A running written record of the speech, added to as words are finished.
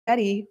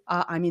Podetti.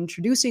 I'm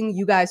introducing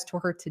you guys to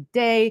her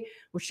today,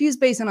 where she's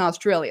based in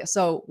Australia.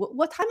 So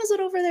what time is it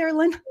over there,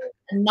 Lynn?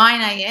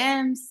 9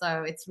 a.m.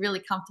 So it's really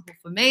comfortable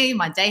for me.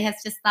 My day has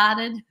just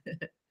started.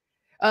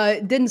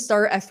 It didn't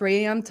start at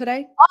 3 a.m.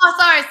 today?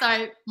 Oh,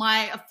 sorry.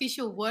 My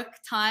official work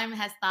time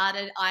has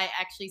started. I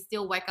actually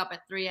still wake up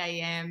at 3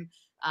 a.m.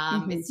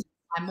 It's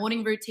my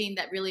morning routine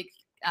that really,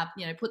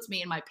 puts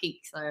me in my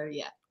peak. So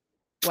yeah.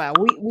 Wow,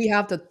 we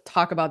have to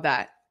talk about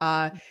that.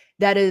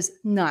 That is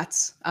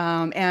nuts.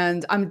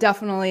 And I'm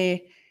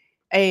definitely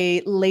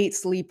a late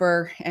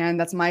sleeper, and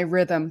that's my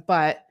rhythm.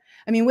 But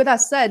I mean, with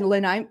that said,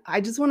 Lynn,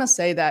 I just want to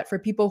say that for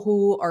people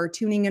who are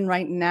tuning in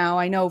right now,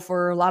 I know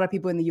for a lot of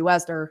people in the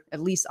US, they're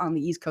at least on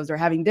the East Coast, they're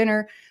having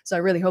dinner. So I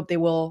really hope they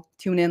will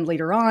tune in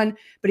later on.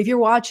 But if you're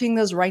watching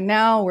this right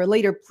now or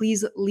later,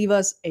 please leave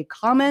us a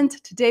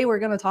comment. Today, we're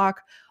going to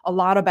talk a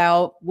lot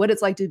about what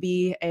it's like to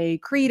be a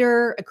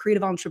creator, a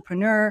creative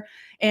entrepreneur.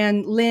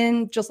 And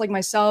Lynn, just like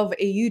myself,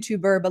 a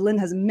YouTuber, but Lynn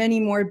has many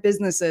more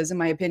businesses, in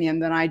my opinion,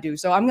 than I do.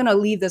 So I'm going to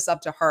leave this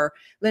up to her.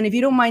 Lynn, if you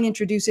don't mind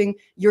introducing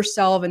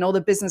yourself and all the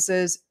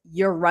businesses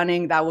you're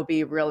running, that would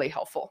be really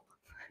helpful.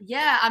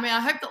 Yeah, I mean,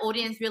 I hope the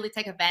audience really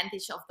take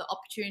advantage of the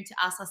opportunity to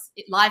ask us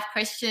live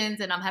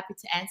questions, and I'm happy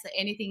to answer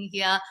anything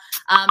here.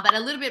 But a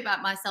little bit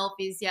about myself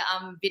is, yeah,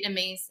 I'm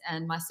Vietnamese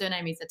and my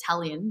surname is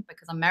Italian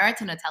because I'm married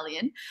to an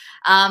Italian.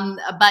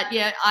 But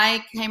yeah,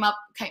 I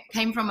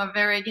came from a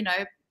very,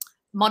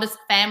 modest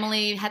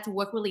family, had to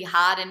work really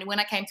hard. And when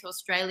I came to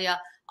Australia,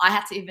 I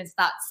had to even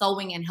start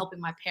sewing and helping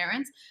my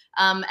parents.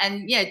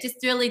 And yeah, just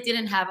really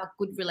didn't have a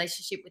good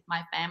relationship with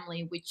my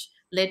family, which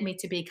led me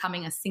to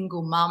becoming a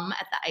single mum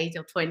at the age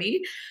of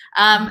 20.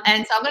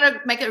 And so I'm going to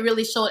make it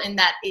really short in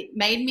that it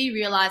made me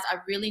realize I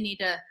really need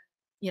to,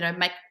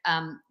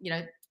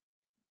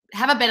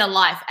 have a better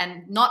life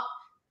and not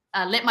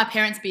let my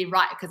parents be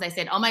right, because they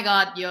said, oh my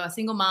God, you're a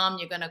single mom,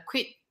 you're going to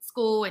quit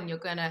school and you're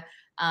going to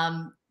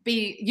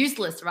be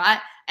useless, right?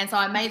 And so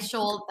I made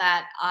sure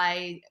that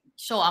I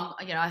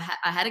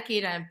had a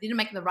kid and I didn't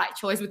make the right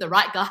choice with the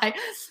right guy,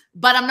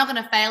 but I'm not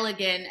going to fail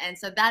again. And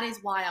so that is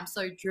why I'm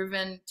so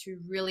driven to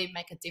really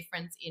make a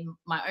difference in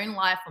my own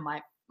life for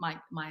my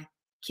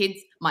kids,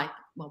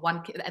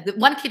 one kid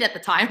at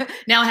the time.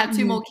 Now I have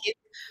two more kids.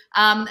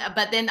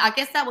 But then I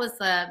guess that was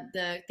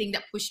the thing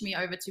that pushed me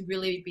over to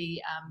really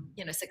be,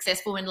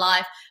 successful in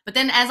life. But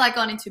then as I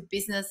got into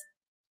business,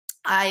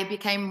 I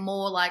became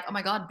more like, oh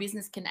my God,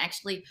 business can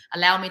actually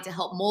allow me to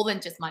help more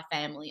than just my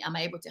family. I'm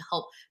able to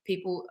help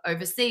people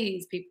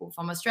overseas, people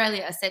from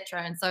Australia,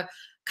 etc. And so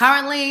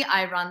currently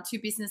I run two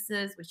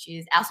businesses, which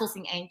is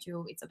Outsourcing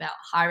Angel. It's about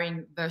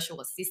hiring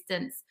virtual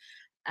assistants,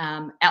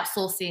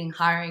 outsourcing,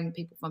 hiring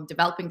people from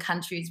developing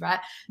countries, right,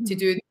 to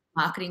do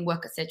marketing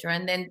work, etc.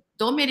 And then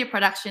Dawn Media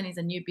Production is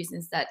a new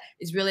business that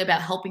is really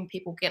about helping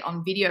people get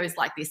on videos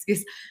like this.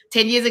 Because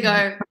 10 years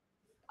ago,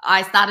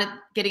 I started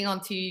getting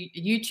onto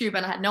YouTube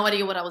and I had no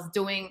idea what I was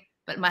doing,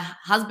 but my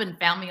husband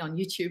found me on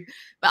YouTube.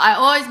 But I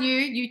always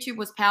knew YouTube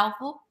was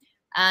powerful.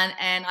 And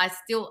I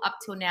still, up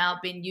till now,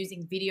 been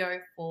using video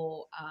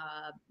for,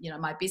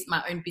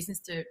 my own business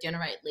to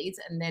generate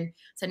leads. And then,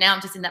 so now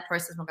I'm just in that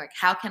process of like,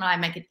 how can I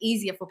make it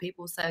easier for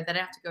people so they don't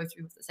have to go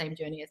through the same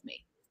journey as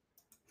me?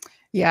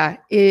 Yeah,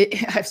 I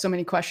have so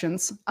many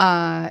questions.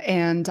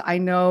 And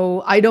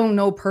I don't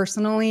know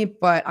personally,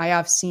 but I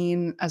have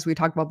seen, as we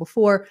talked about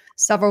before,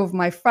 several of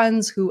my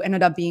friends who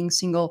ended up being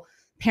single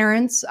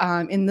parents.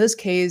 In this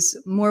case,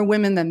 more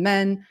women than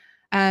men.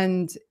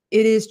 And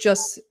it is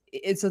just,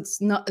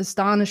 it's not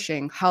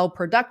astonishing how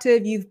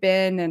productive you've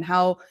been and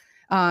how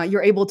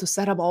you're able to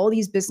set up all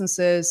these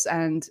businesses.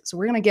 And so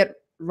we're going to get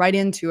right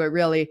into it,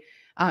 really.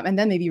 And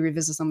then maybe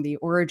revisit some of the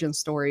origin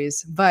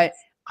stories. But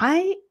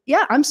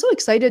I'm so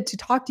excited to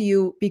talk to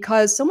you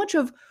because so much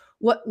of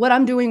what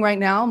I'm doing right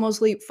now,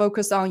 mostly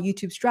focused on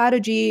YouTube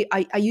strategy.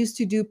 I used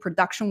to do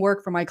production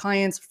work for my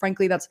clients.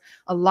 Frankly, that's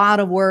a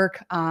lot of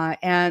work.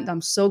 And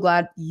I'm so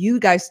glad you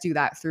guys do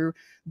that through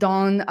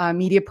Dawn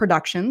Media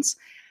Productions.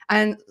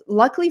 And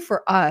luckily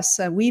for us,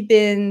 we've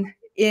been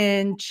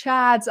in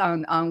chats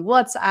on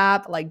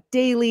WhatsApp like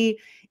daily.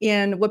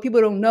 And what people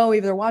don't know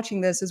if they're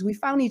watching this is we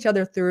found each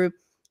other through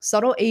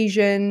Subtle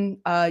Asian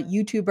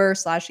YouTuber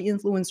 /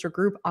 influencer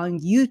group on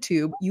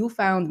YouTube. You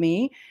found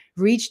me,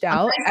 reached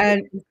out,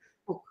 and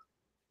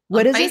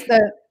what is it?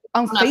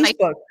 On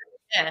Facebook.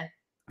 Yeah.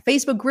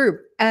 Facebook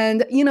group.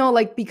 And,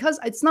 because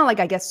it's not like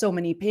I get so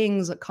many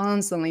pings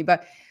constantly,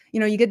 but,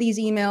 you get these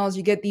emails,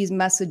 you get these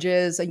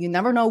messages, and you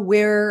never know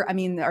where,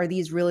 are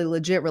these really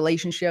legit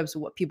relationships,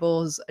 what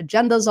people's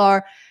agendas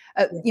are.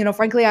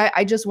 Frankly,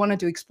 I just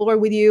wanted to explore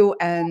with you.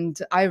 And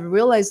I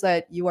realized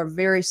that you are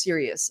very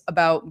serious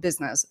about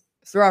business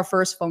through our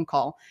first phone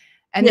call.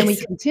 And then we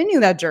continue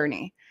that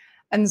journey.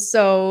 And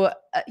so,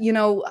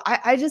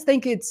 I just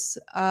think it's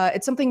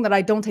something that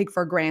I don't take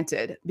for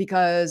granted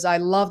because I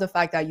love the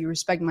fact that you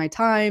respect my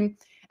time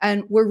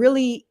and we're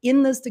really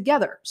in this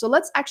together. So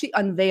let's actually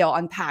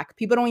unpack.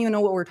 People don't even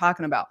know what we're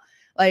talking about.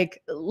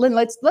 Like, Lynn,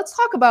 let's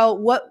talk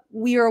about what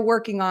we are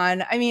working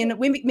on. I mean,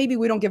 maybe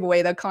we don't give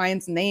away the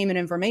client's name and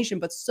information,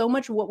 but so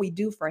much of what we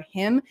do for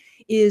him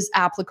is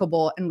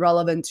applicable and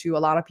relevant to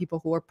a lot of people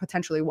who are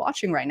potentially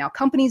watching right now,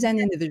 companies and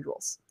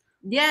individuals.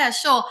 Yeah,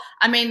 sure.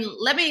 I mean,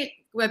 let me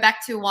go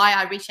back to why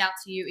I reached out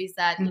to you is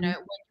that, you know,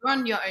 Mhm. when you're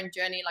on your own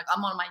journey, like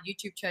I'm on my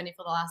YouTube journey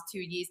for the last 2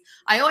 years,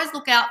 I always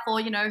look out for,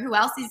 you know, who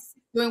else is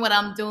doing what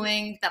I'm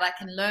doing that I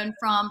can learn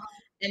from.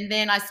 And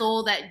then I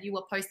saw that you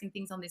were posting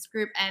things on this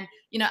group. And,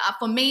 you know,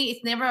 for me,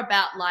 it's never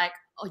about like,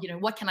 oh, you know,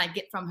 what can I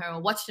get from her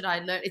or what should I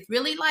learn? It's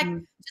really like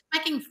Mm. just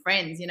making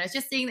friends, you know, it's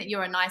just seeing that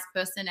you're a nice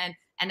person.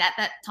 And at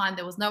that time,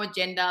 there was no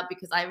agenda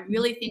because I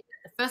really think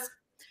that the first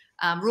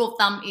rule of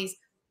thumb is,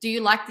 do you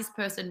like this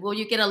person? Will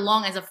you get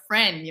along as a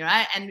friend,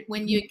 right? And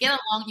when you get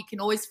along, you can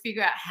always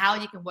figure out how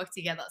you can work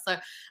together. So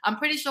I'm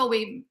pretty sure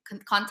we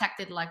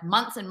contacted like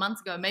months and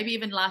months ago, maybe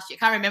even last year.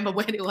 Can't remember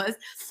when it was.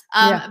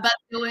 Yeah. But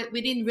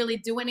we didn't really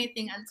do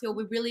anything until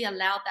we really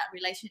allowed that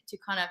relationship to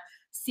kind of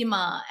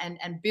simmer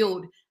and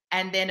build.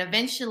 And then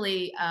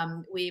eventually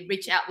we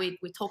reached out, we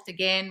talked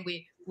again.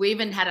 We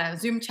even had a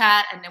Zoom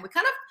chat, and then we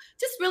kind of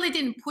just really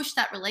didn't push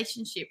that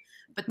relationship.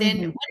 But then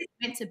Mhm. when it's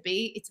meant to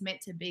be, it's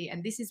meant to be.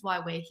 And this is why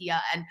we're here.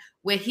 And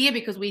we're here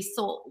because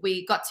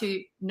we got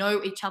to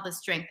know each other's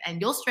strength. And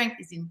your strength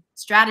is in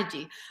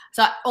strategy.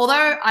 So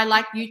although I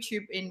like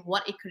YouTube in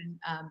what it can,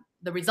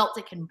 the results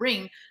it can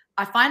bring,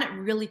 I find it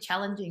really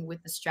challenging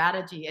with the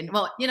strategy. And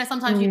well, you know,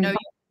 sometimes you know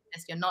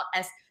Mm. you're not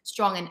as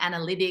strong in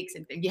analytics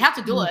and things. You have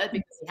to do Mhm. it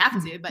because you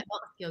have to, but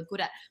not if you're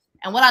good at.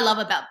 And what I love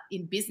about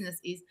in business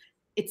is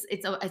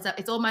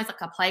it's almost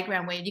like a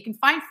playground where you can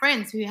find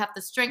friends who have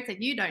the strength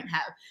that you don't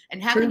have,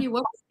 and how can True. you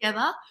work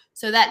together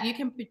so that you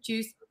can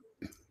produce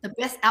the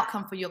best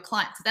outcome for your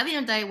clients? Because at the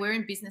end of the day, we're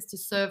in business to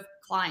serve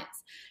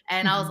clients.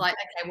 And I was Mhm. like,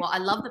 okay, well, I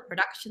love the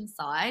production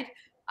side.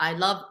 I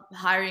love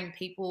hiring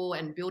people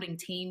and building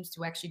teams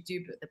to actually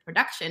do the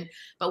production,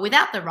 but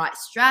without the right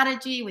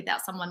strategy,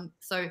 without someone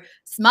so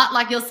smart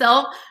like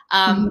yourself,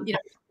 Mhm. you know,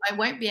 I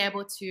won't be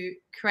able to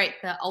create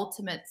the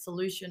ultimate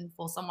solution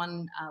for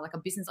someone like a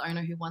business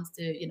owner who wants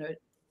to, you know,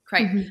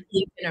 create Mhm.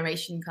 lead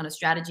generation kind of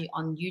strategy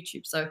on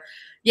YouTube. So,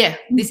 yeah,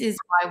 Mm. this is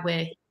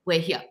why we're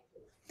here.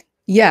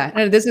 Yeah,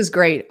 no, this is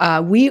great.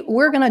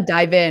 We're gonna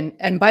dive in.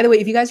 And by the way,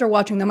 if you guys are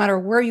watching, no matter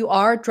where you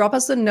are, drop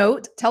us a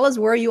note, tell us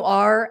where you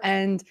are,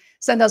 and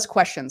send us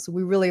questions.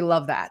 We really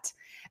love that.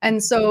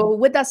 And so,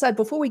 with that said,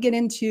 before we get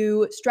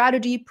into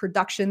strategy,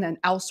 production, and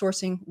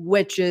outsourcing,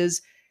 which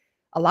is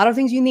a lot of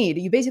things you need.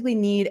 You basically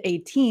need a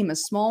team, a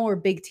small or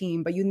big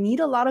team, but you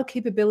need a lot of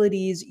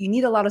capabilities. You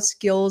need a lot of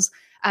skills,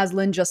 as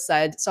Lynn just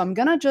said. So I'm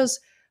gonna just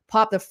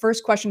pop the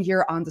first question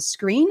here on the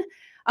screen.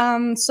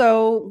 Well,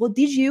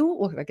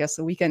 I guess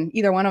we can,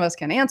 either one of us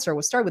can answer.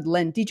 We'll start with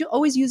Lynn. Did you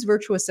always use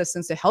virtual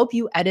assistants to help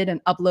you edit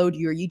and upload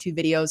your YouTube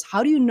videos?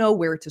 How do you know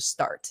where to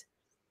start?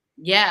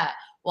 Yeah.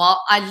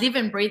 Well, I live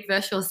and breathe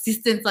virtual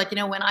assistants. Like, you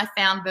know, when I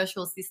found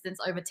virtual assistants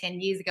over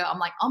 10 years ago, I'm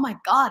like, oh my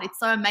God, it's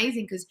so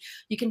amazing because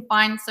you can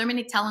find so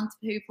many talented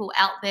people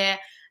out there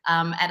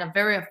at a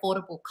very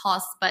affordable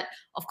cost. But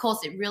of course,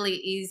 it really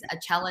is a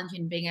challenge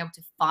in being able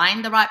to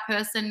find the right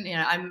person. You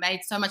know, I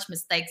made so much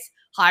mistakes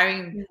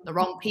hiring the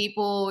wrong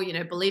people, you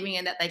know, believing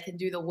in that they can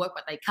do the work,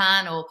 but they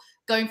can't, or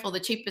going for the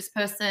cheapest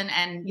person.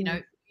 And, you know,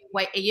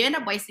 Mm. you end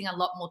up wasting a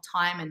lot more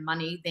time and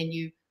money than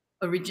you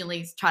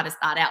originally try to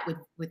start out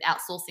with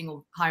outsourcing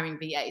or hiring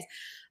VAs.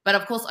 But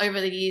of course, over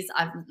the years,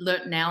 I've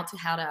learned now to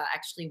how to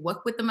actually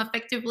work with them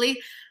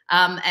effectively.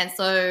 And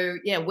so,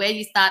 yeah, where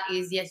you start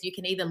is, yes, you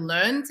can either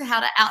learn to how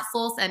to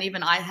outsource, and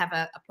even I have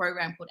a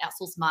program called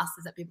Outsource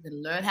Masters that people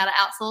can learn how to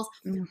outsource,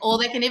 Mm. or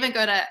they can even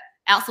go to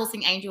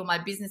Outsourcing Angel, my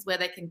business, where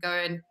they can go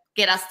and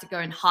get us to go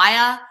and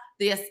hire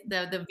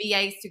the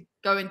VAs to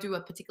go and do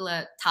a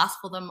particular task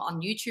for them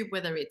on YouTube,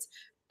 whether it's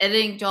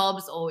editing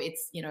jobs or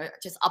it's, you know,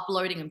 just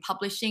uploading and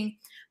publishing.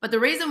 But the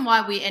reason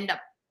why we end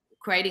up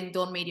creating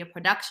Dawn Media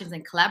Productions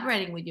and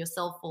collaborating with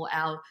yourself for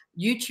our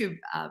YouTube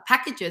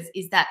packages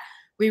is that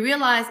we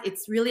realize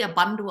it's really a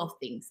bundle of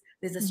things.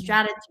 There's a Mhm.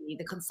 strategy,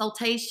 the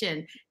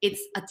consultation,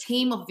 it's a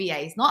team of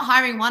VAs, not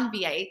hiring one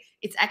VA,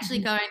 it's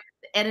actually Mhm. going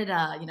the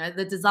editor, you know,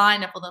 the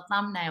designer for the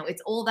thumbnail,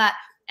 it's all that.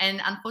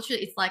 And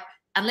unfortunately, it's like,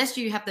 unless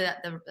you have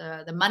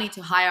the money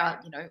to hire,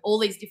 you know, all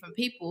these different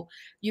people,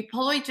 you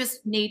probably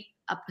just need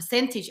a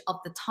percentage of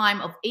the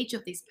time of each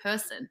of these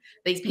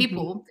Mhm.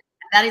 people.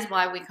 That is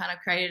why we kind of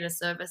created a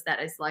service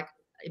that is like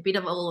a bit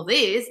of all of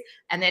this,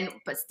 and then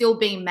but still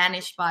being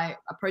managed by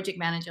a project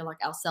manager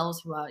like ourselves,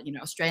 who are, you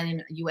know,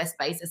 Australian, US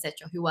based,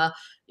 etc., who are,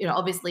 you know,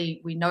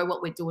 obviously we know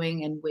what we're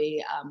doing and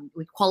we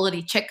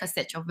quality check,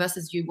 etc.,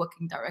 versus you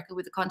working directly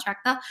with the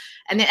contractor.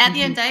 And then at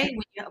the end Mhm. of the day,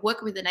 when you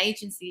work with an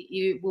agency,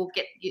 you will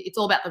get, it's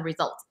all about the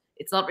results.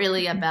 It's not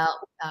really about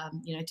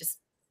you know, just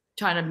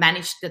trying to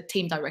manage the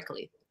team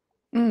directly.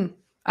 Mm,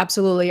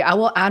 absolutely. I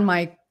will add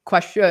my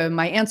question,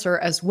 my answer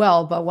as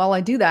well. But while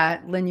I do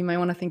that, Lynn, you might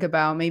want to think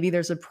about maybe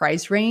there's a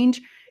price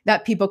range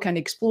that people can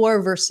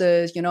explore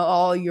versus,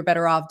 oh, you're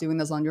better off doing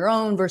this on your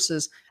own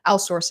versus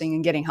outsourcing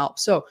and getting help.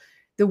 So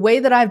the way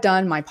that I've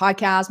done my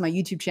podcast, my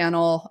YouTube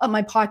channel,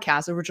 my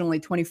podcast originally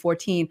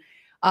 2014,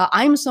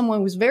 I'm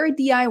someone who's very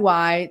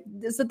DIY.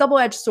 It's a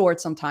double-edged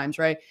sword sometimes,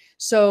 right?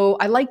 So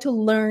I like to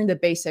learn the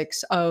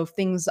basics of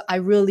things I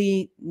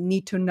really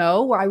need to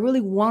know or I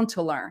really want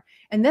to learn.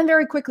 And then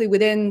very quickly,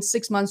 within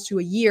 6 months to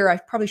a year, I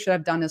probably should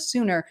have done this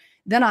sooner.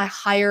 Then I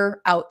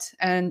hire out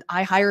and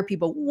I hire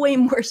people way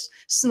more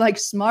like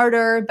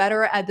smarter,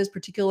 better at this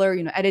particular,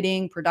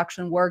 editing,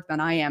 production work than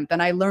I am. Then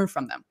I learn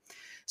from them.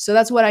 So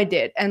that's what I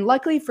did. And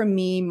luckily for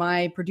me,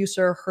 my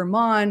producer,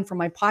 Herman, from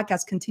my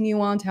podcast,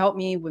 continue on to help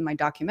me with my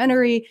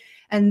documentary.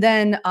 And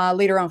then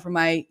later on for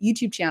my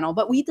YouTube channel.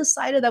 But we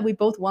decided that we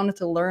both wanted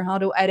to learn how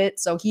to edit.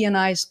 So he and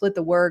I split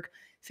the work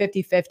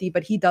 50-50,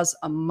 but he does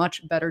a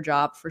much better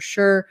job for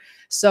sure.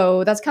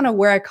 So that's kind of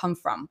where I come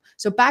from.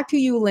 So back to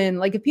you, Lynn,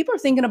 like if people are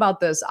thinking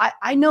about this,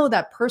 I know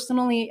that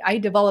personally, I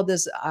developed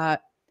this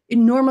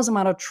enormous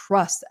amount of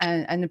trust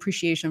and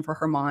appreciation for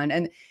Herman.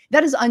 And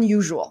that is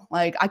unusual.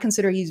 Like I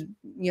consider he's,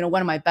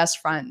 one of my best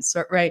friends,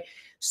 right?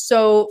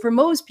 So for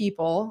most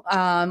people,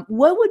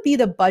 what would be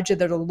the budget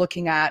that they're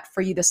looking at for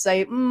you to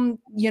say,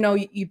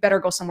 you better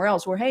go somewhere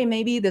else, or, hey,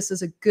 maybe this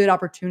is a good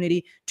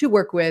opportunity to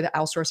work with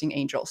outsourcing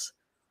angels?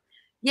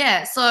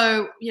 Yeah.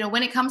 So,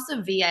 when it comes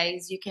to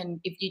VAs, you can,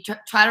 if you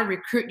try to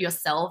recruit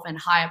yourself and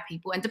hire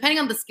people, and depending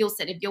on the skill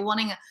set, if you're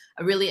wanting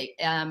a really,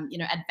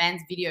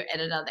 advanced video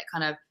editor that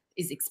kind of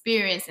is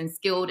experienced and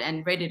skilled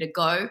and ready to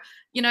go,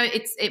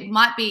 it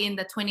might be in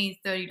the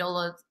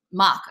 $20-$30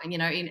 mark,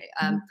 and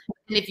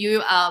if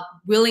you are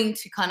willing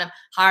to kind of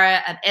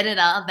hire an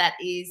editor that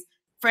is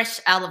fresh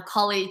out of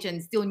college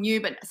and still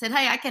new, but said,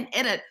 hey, I can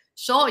edit,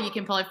 sure, you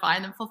can probably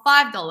find them for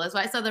 $5,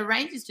 right? So the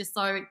range is just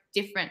so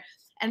different.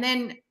 And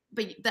then,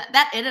 but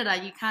that editor,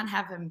 you can't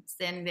have him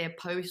standing there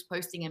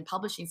posting and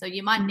publishing. So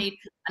you might need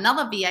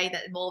another VA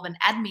that's more of an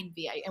admin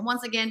VA. And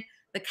once again,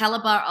 the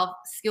caliber of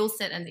skill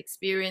set and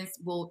experience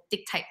will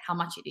dictate how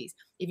much it is.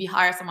 If you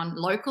hire someone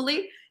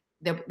locally,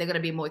 they're going to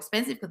be more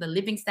expensive because the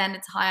living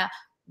standard's higher.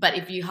 But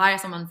if you hire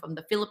someone from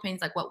the Philippines,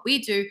 like what we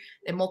do,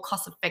 they're more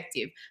cost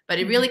effective. But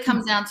it really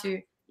comes down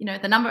to,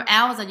 the number of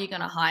hours that you're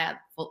going to hire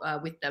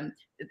with them.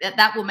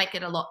 That will make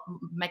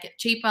it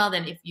cheaper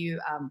than if you,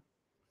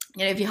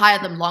 if you hire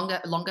them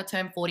longer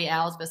term, 40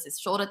 hours versus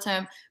shorter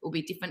term, it will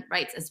be different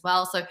rates as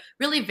well. So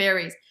really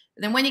varies.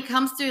 But then when it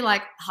comes to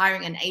like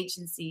hiring an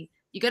agency,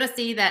 you got to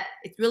see that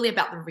it's really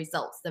about the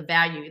results, the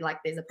value. Like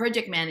there's a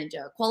project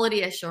manager,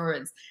 quality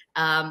assurance,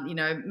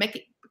 make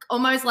it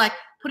almost like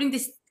putting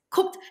this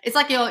cooked. It's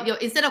like you're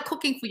instead of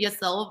cooking for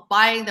yourself,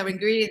 buying the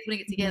ingredients,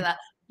 putting it together,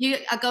 you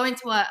are going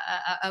to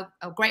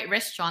a great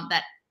restaurant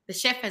that the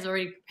chef has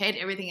already prepared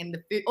everything in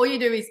the food. All you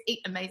do is eat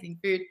amazing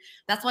food.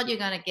 That's what you're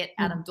going to get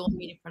out of Dawn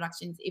Media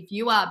Productions. If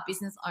you are a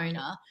business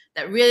owner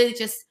that really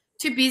just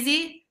too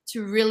busy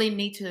to really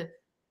need to,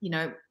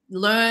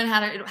 learn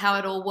how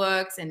it all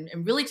works and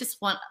really just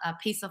want a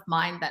peace of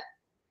mind that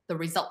the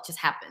result just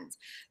happens,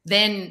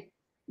 then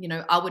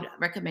I would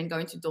recommend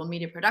going to Dawn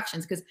Media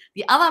Productions. Because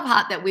the other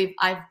part that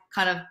I've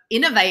kind of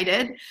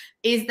innovated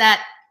is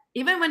that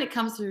even when it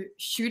comes to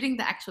shooting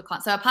the actual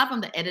content, so apart from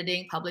the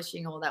editing,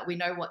 publishing, all that, we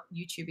know what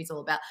YouTube is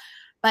all about.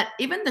 But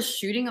even the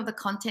shooting of the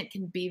content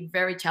can be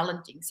very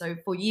challenging. So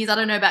for years, I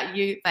don't know about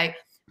you, Faye,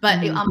 but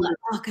I'm like,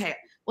 okay,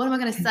 what am I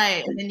going to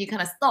say? And then you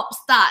kind of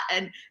start,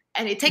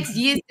 and it takes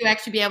years to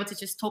actually be able to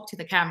just talk to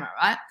the camera,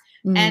 right?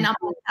 And I'm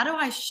like, how do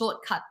I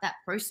shortcut that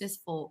process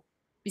for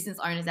business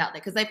owners out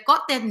there? Because they've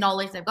got their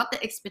knowledge, they've got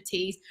the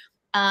expertise.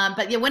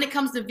 But yeah, when it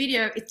comes to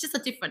video, it's just a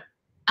different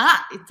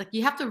art. It's like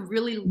you have to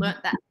really learn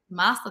that,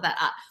 master that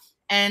art.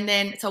 And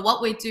then, so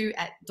what we do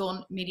at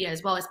Dawn Media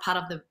as well as part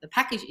of the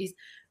package is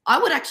I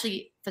would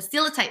actually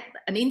facilitate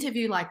an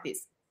interview like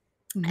this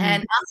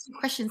and ask you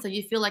questions so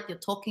you feel like you're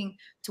talking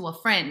to a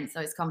friend. So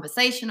it's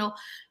conversational.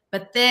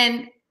 But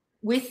then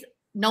with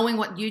knowing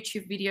what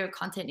YouTube video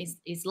content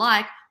is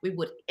like, we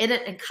would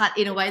edit and cut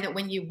in a way that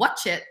when you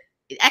watch it,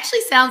 it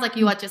actually sounds like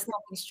you are just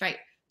talking straight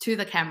to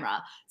the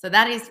camera. So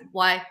that is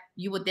why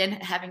you would then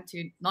having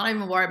to not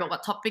even worry about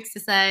what topics to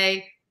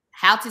say,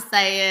 how to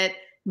say it,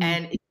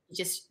 and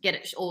just get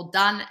it all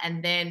done.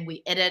 And then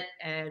we edit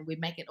and we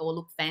make it all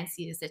look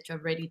fancy, etc.,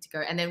 ready to go.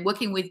 And then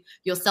working with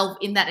yourself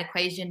in that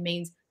equation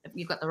means that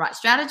you've got the right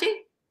strategy,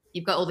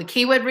 you've got all the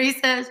keyword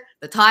research,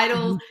 the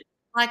titles,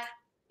 like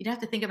you don't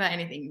have to think about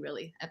anything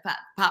really,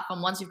 apart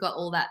from once you've got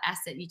all that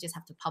asset, you just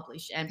have to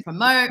publish and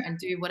promote and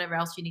do whatever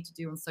else you need to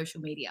do on social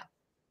media.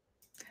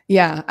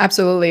 Yeah,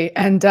 absolutely.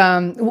 And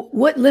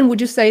what, Lynn,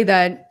 would you say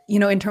that,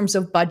 in terms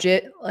of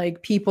budget,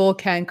 like people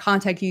can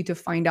contact you to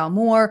find out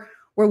more?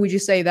 Or would you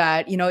say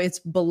that, it's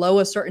below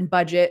a certain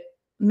budget,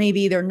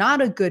 maybe they're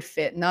not a good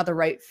fit, not the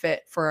right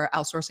fit for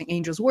outsourcing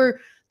angels? We're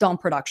Dawn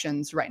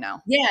Productions right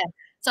now. Yeah.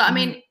 So, I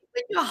mean,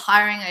 when you're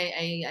hiring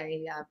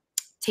a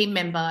team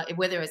member,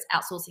 whether it's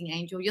outsourcing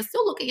angel, you're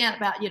still looking at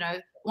about,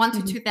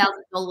 $1,000 to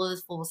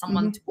 $2,000 for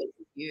someone to work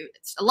with you.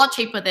 It's a lot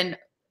cheaper than,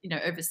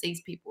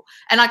 overseas people.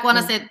 And like when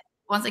I said,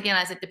 once again,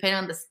 I said, depending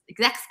on the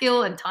exact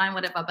skill and time,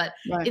 whatever, but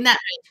Right. in that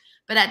range.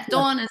 But at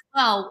Dawn as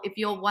well, if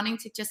you're wanting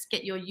to just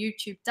get your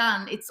YouTube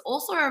done, it's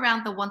also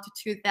around the $1,000 to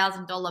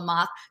 $2,000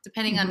 mark,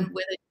 depending on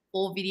whether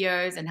 4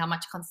 videos and how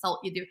much consult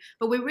you do.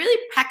 But we really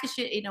package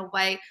it in a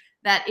way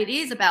that it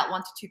is about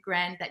 1 to 2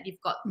 grand, that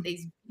you've got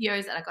these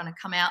videos that are going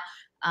to come out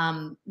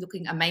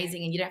looking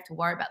amazing, and you don't have to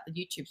worry about the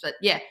YouTube. But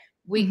yeah,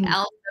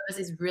 our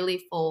service is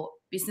really for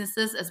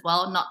businesses as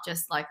well, not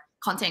just like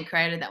content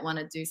creator that want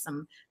to do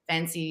some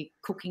fancy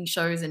cooking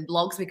shows and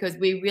blogs, because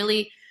we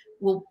really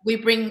we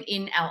bring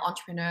in our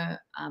entrepreneur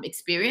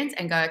experience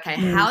and go, okay,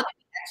 how do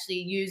we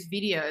actually use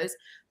videos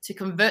to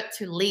convert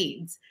to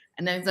leads?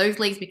 And then those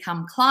leads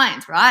become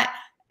clients, right?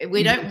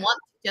 We don't want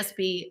to just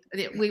be,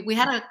 we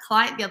had a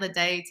client the other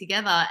day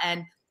together,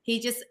 and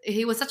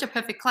he was such a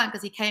perfect client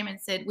because he came and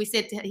said,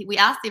 we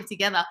asked him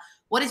together,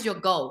 what is your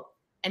goal?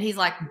 And he's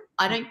like,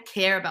 I don't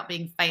care about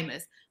being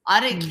famous. I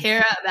don't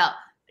care about,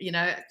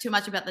 too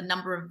much about the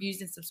number of views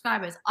and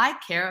subscribers. I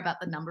care about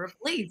the number of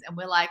leads. And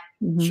we're like,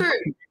 true,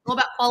 it's all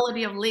about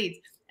quality of leads.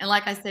 And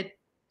like I said,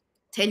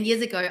 10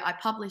 years ago, I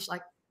published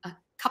like a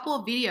couple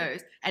of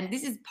videos, and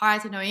this is prior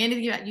to knowing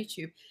anything about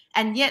YouTube.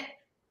 And yet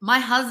my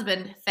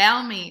husband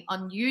found me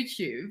on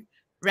YouTube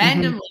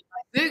randomly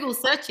by Google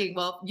searching,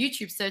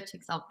 YouTube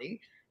searching something.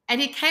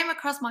 And he came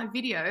across my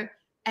video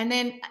and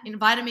then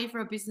invited me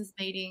for a business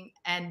meeting.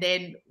 And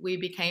then we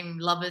became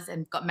lovers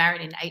and got married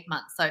in 8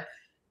 months. So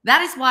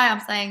that is why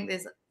I'm saying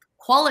there's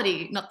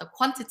quality, not the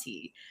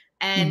quantity.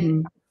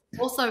 And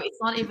also, it's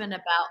not even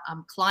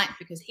about clients,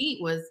 because he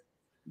was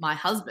my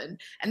husband.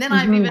 And then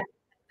I've even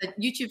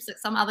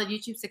some other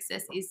YouTube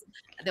success is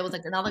there was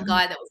like another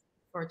guy that was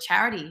for a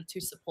charity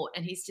to support,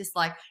 and he's just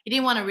like, he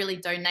didn't want to really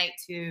donate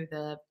to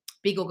the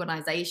big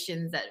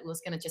organizations that was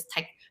going to just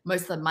take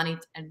most of the money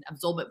and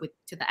absorb it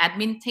to the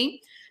admin team.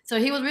 So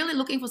he was really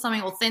looking for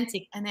something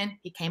authentic, and then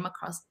he came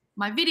across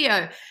my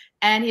video,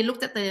 and he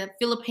looked at the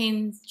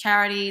Philippines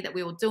charity that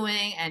we were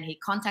doing, and he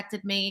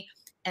contacted me,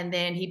 and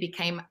then he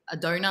became a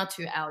donor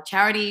to our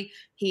charity.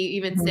 He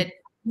even said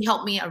he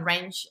helped me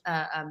arrange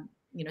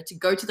to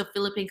go to the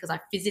Philippines because I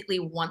physically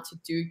want to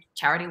do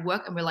charity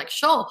work. And we're like,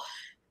 sure.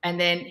 And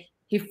then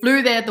he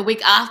flew there the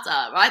week after,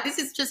 right? This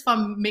is just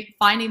from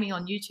finding me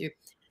on YouTube.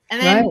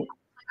 And then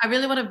I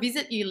really want to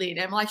visit you, Lynn.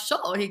 And I'm like,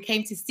 sure. He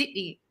came to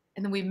Sydney,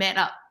 and then we met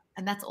up,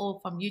 and that's all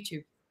from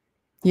YouTube.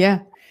 Yeah.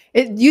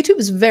 YouTube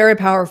is very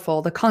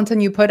powerful. The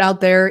content you put out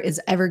there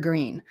is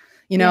evergreen.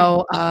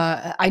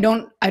 I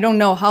don't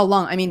know how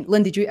long. I mean,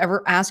 Lynn, did you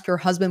ever ask your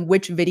husband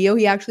which video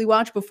he actually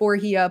watched before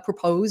he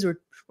proposed or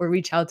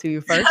reach out to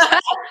you first?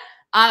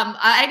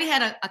 I only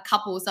had a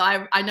couple, so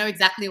I know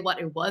exactly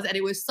what it was, and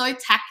it was so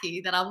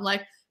tacky that I'm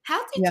like, how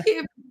did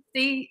you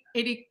see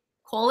any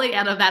quality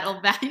out of that or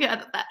value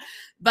out of that?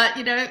 But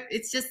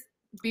it's just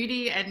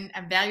beauty and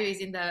value is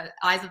in the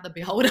eyes of the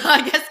beholder,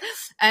 I guess.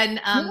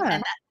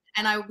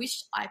 And I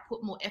wish I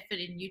put more effort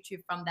in YouTube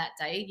from that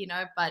day,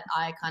 but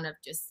I kind of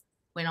just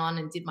went on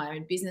and did my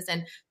own business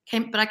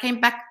but I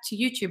came back to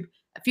YouTube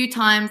a few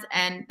times.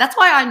 And that's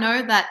why I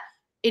know that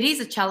it is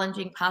a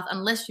challenging path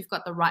unless you've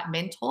got the right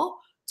mentor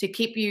to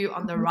keep you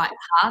on the right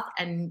path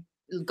and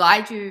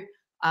guide you,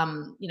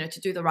 to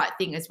do the right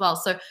thing as well.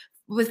 So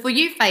for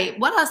you, Faye,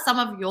 what are some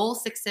of your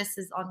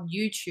successes on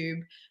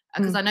YouTube?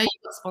 Because I know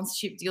you've got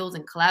sponsorship deals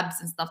and collabs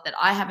and stuff that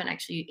I haven't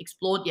actually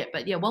explored yet.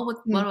 But yeah, what were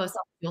some of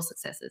your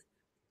successes?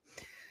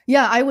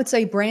 Yeah, I would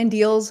say brand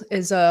deals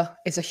is a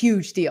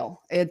huge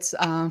deal. It's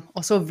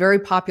also a very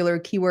popular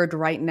keyword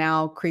right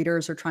now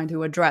creators are trying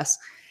to address.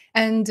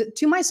 And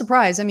to my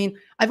surprise, I mean,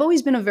 I've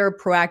always been a very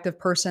proactive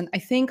person. I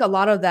think a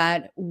lot of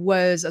that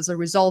was as a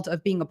result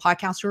of being a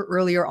podcaster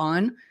earlier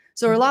on.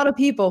 So a lot of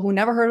people who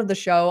never heard of the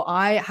show,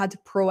 I had to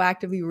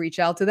proactively reach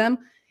out to them.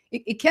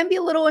 It can be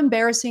a little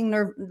embarrassing,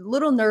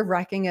 little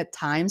nerve-wracking at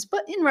times,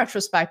 but in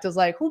retrospect, it's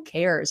like, who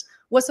cares?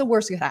 What's the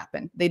worst that could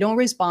happen? They don't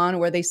respond,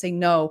 or they say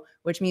no,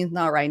 which means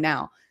not right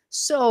now.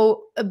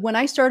 So when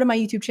I started my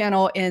YouTube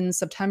channel in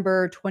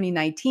September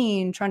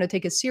 2019, trying to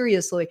take it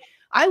seriously,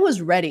 I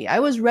was ready. I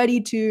was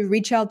ready to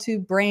reach out to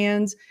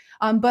brands,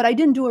 but I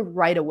didn't do it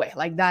right away.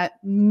 Like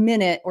that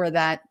minute or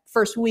that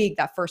first week,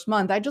 that first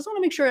month, I just want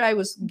to make sure that I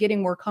was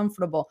getting more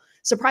comfortable.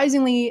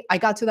 Surprisingly, I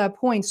got to that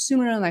point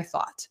sooner than I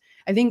thought.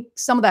 I think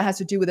some of that has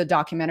to do with a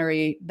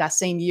documentary that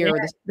same year, or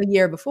the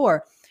year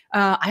before.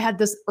 I had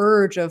this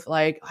urge of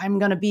like, I'm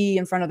going to be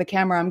in front of the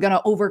camera. I'm going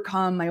to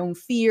overcome my own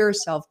fear,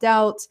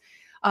 self-doubt.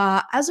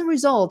 As a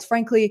result,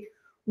 frankly,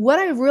 what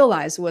I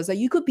realized was that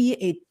you could be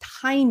a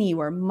tiny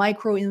or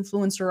micro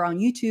influencer on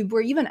YouTube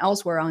or even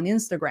elsewhere on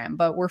Instagram,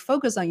 but we're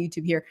focused on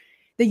YouTube here,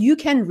 that you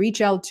can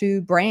reach out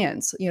to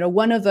brands.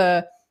 One of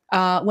the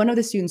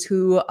students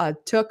who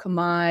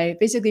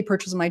basically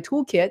purchased my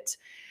toolkit,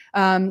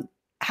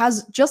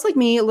 has, just like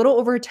me, a little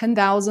over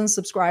 10,000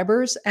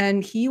 subscribers.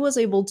 And he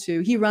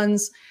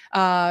runs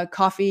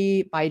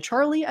Coffee by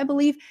Charlie, I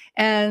believe.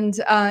 And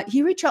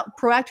he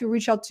proactively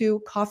reach out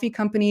to coffee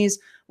companies,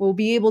 will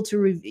be able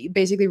to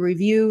basically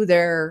review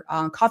their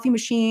coffee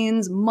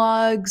machines,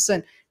 mugs,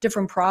 and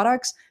different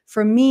products.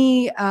 For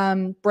me,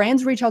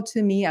 brands reach out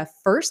to me at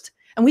first.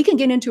 And we can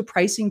get into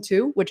pricing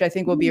too, which I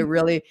think will be a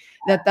really,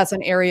 that's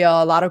an area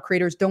a lot of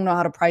creators don't know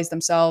how to price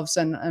themselves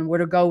and where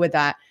to go with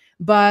that.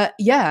 But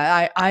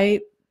yeah,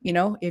 I you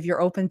know, if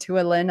you're open to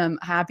it, Lynn, I'm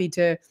happy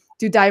to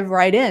dive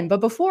right in. But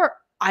before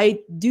I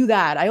do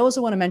that, I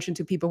also want to mention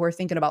to people who are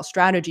thinking about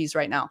strategies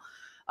right now,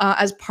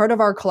 as part of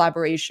our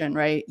collaboration,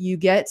 right, you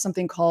get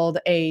something called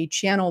a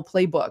channel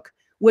playbook,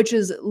 which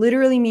is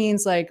literally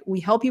means like we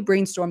help you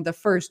brainstorm the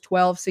first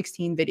 12,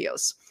 16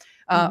 videos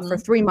for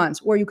 3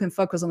 months, or you can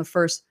focus on the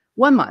first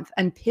 1 month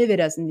and pivot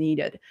as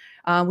needed.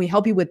 We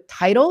help you with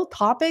title,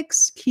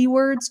 topics,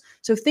 keywords,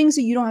 so things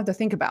that you don't have to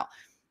think about.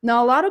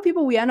 Now, a lot of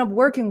people we end up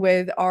working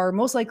with are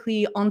most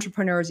likely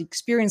entrepreneurs,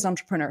 experienced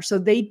entrepreneurs. So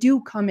they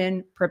do come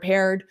in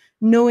prepared,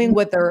 knowing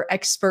what they're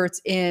experts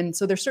in.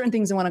 So there's certain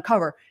things they want to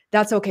cover.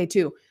 That's okay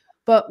too.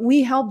 But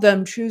we help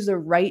them choose the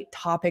right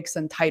topics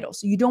and titles.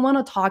 So you don't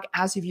want to talk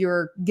as if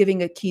you're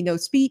giving a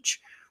keynote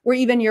speech or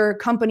even your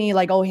company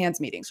like all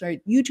hands meetings, right?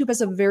 YouTube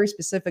has a very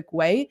specific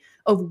way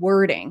of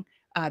wording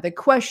the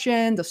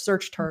question, the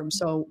search term.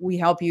 So we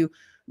help you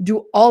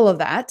do all of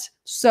that.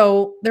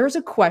 So there's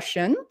a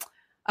question.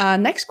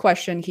 Next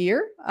question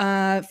here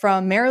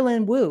from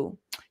Marilyn Wu.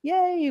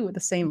 Yay, with the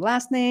same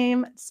last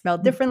name,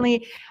 spelled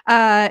differently.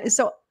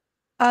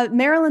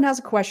 Marilyn has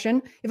a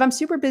question. If I'm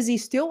super busy,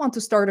 still want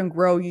to start and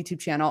grow YouTube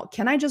channel,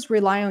 can I just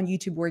rely on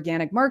YouTube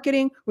organic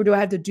marketing, or do I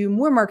have to do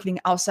more marketing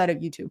outside of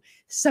YouTube?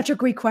 Such a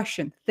great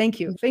question. Thank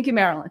you. Thank you,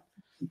 Marilyn.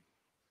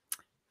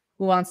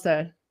 Who wants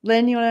to?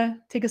 Lynn, you want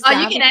to take a stab?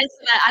 Oh, you can answer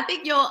that. I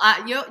think you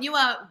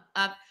are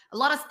a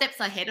lot of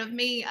steps ahead of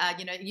me.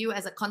 You know, you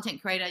as a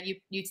content creator,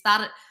 you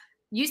started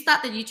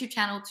the YouTube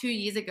channel 2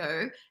 years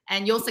ago,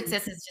 and your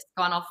success has just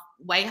gone off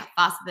way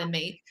faster than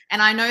me.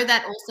 And I know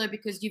that also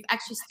because you've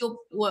actually still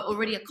were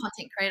already a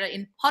content creator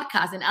in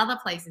podcasts and other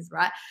places,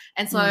 right?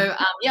 And so,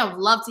 yeah, I'd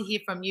love to hear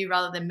from you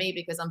rather than me,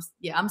 because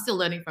I'm still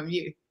learning from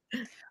you.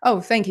 Oh,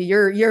 thank you.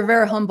 You're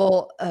very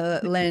humble,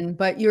 Lynn,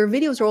 but your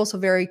videos are also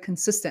very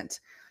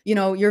consistent. You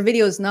know, your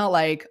video is not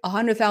like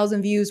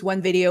 100,000 views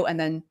one video and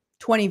then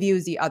 20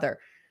 views the other.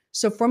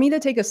 So for me to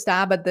take a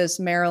stab at this,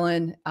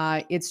 Marilyn,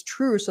 it's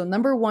true. So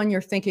number one,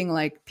 you're thinking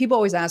like, people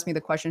always ask me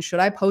the question, should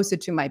I post it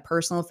to my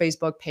personal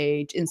Facebook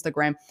page,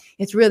 Instagram?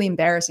 It's really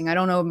embarrassing. I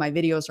don't know if my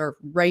videos are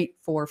right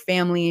for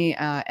family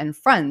and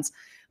friends.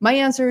 My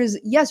answer is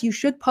yes, you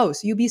should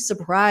post. You'd be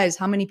surprised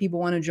how many people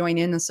want to join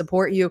in and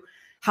support you,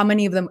 how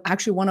many of them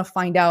actually want to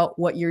find out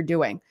what you're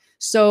doing.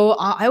 So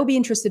I will be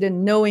interested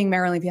in knowing,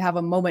 Marilyn, if you have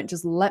a moment,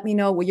 just let me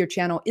know what your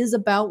channel is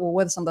about or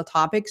what are some of the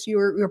topics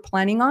you're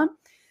planning on.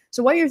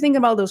 So while you're thinking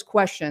about those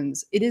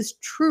questions, it is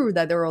true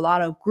that there are a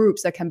lot of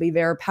groups that can be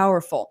very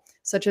powerful,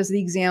 such as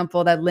the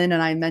example that Lynn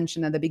and I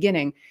mentioned at the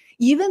beginning.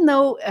 Even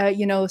though,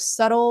 you know,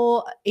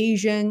 subtle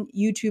Asian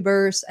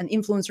YouTubers and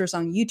influencers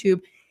on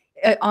YouTube,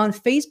 on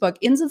Facebook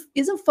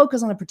isn't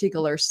focused on a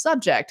particular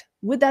subject.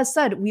 With that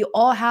said, we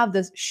all have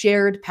this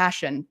shared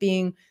passion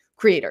being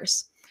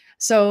creators.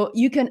 So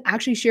you can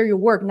actually share your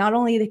work. Not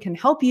only they can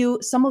help you,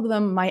 some of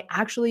them might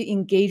actually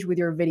engage with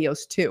your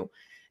videos too.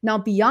 Now,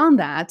 beyond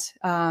that,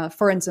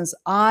 for instance,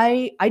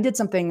 I did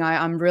something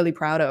I'm really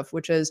proud of,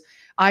 which is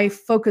I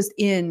focused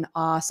in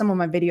some of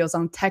my videos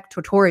on tech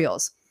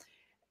tutorials.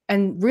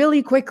 And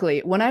really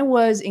quickly, when I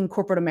was in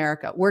corporate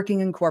America,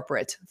 working in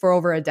corporate for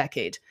over a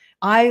decade,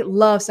 I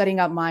love setting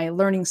up my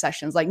learning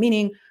sessions, like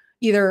meaning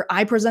either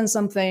I present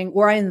something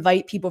or I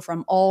invite people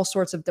from all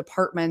sorts of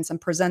departments and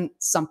present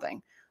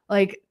something.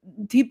 Like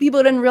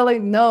people didn't really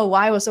know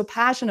why I was so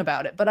passionate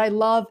about it, but I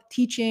love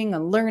teaching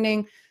and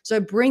learning. So I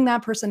bring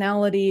that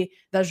personality,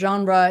 that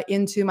genre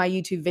into my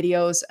YouTube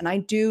videos, and I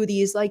do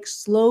these like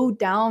slow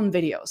down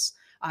videos.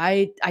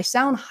 I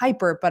sound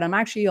hyper, but I'm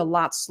actually a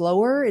lot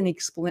slower in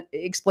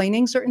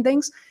explaining certain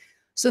things.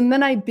 So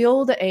then I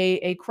build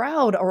a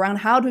crowd around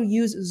how to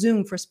use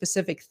Zoom for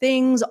specific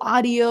things,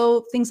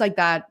 audio, things like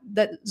that,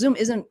 that Zoom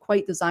isn't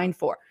quite designed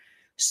for.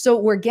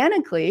 So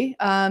organically,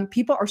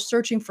 people are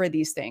searching for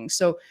these things.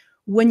 So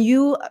when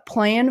you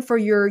plan for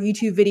your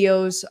YouTube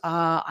videos,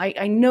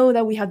 I know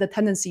that we have the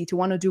tendency to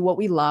want to do what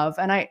we love,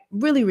 and I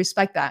really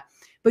respect that.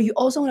 But you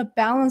also want to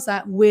balance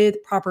that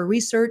with proper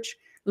research.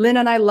 Lynn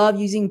and I love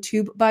using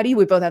TubeBuddy.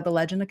 We both have the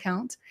Legend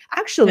account.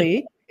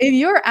 Actually, if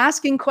you're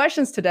asking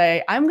questions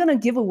today, I'm going to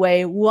give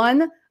away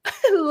one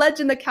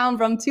Legend account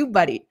from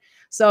TubeBuddy.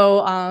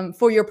 So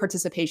for your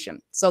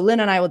participation. So Lynn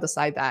and I will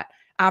decide that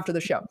after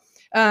the show.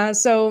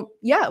 So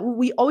yeah,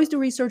 we always do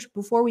research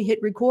before we hit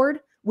record.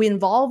 We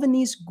involve in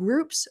these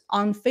groups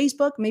on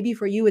Facebook. Maybe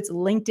for you, it's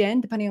LinkedIn,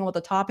 depending on what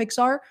the topics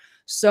are.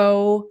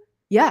 So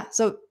yeah.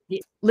 So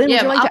Lynn,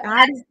 would you like to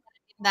add?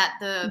 That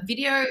the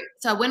video,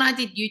 so when I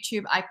did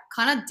YouTube, I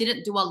kind of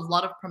didn't do a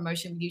lot of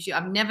promotion with YouTube.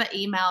 I've never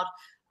emailed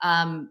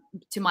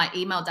to my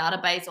email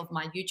database of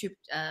my YouTube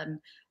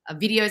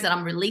videos that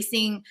I'm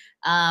releasing.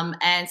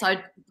 And so,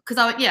 because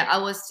I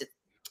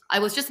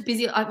was just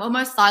busy. I'm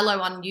almost silo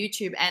on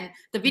YouTube, and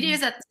the videos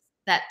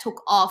that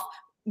took off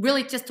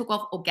really just took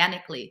off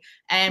organically.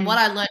 And what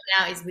I learned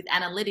now is with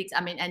analytics,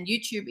 I mean, and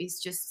YouTube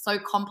is just so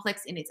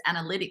complex in its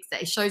analytics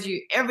that it shows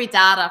you every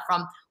data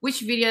from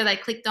which video they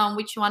clicked on,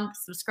 which one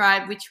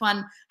subscribed, which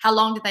one, how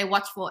long did they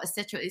watch for,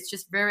 etc. It's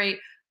just very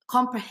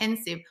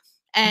comprehensive.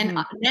 And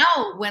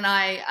now when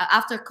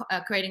after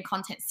creating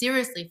content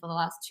seriously for the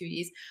last 2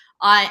 years,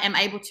 I am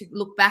able to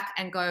look back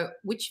and go,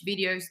 which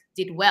videos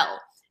did well.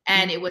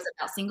 And it was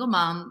about single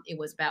mom, it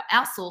was about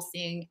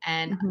outsourcing,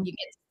 and you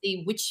get to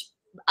see which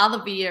other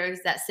videos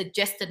that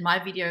suggested my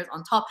videos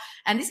on top.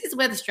 And this is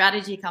where the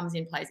strategy comes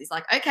in place. It's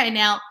like, okay,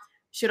 now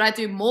should I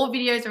do more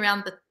videos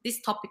around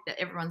this topic that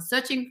everyone's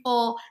searching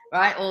for,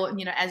 right? Or,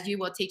 you know, as you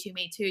were teaching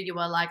me too, you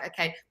were like,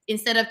 okay,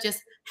 instead of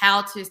just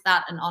how to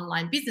start an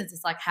online business,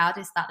 it's like how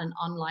to start an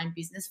online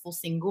business for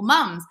single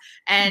mums.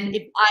 And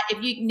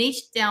if you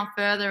niche down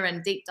further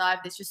and deep dive,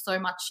 there's just so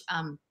much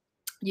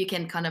you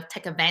can kind of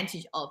take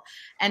advantage of.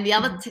 And the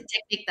other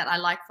technique that I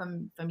like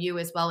from you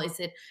as well is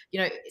that, you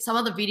know, some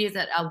of the videos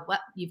that are what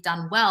you've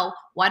done well,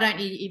 why don't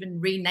you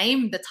even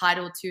rename the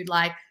title to,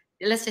 like,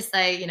 let's just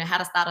say, you know, how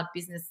to start a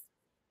business,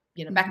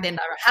 you know, back then,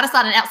 how to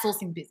start an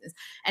outsourcing business.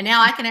 And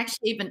now I can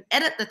actually even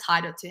edit the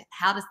title to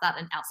how to start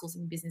an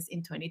outsourcing business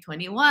in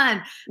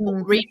 2021,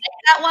 or rename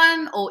that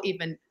one, or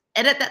even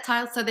edit that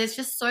title. So there's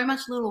just so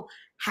much little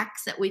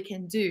hacks that we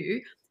can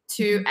do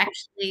to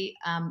actually,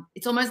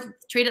 it's almost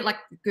treat it like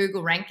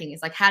Google ranking.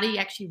 It's like, how do you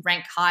actually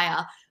rank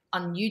higher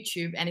on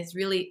YouTube? And it's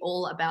really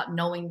all about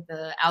knowing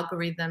the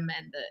algorithm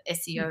and the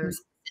SEOs,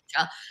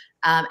 etc.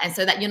 And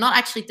so that you're not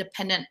actually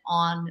dependent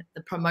on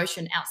the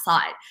promotion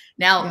outside.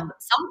 Now,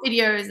 some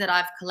videos that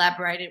I've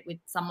collaborated with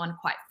someone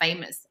quite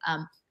famous,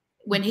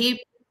 when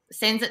he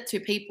sends it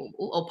to people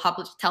or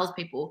tells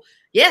people,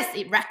 yes,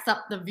 it racks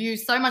up the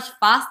views so much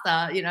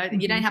faster. You know,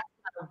 you don't have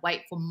to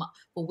wait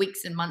for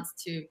weeks and months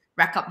to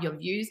rack up your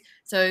views.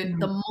 So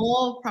the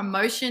more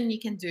promotion you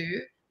can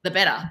do, the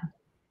better.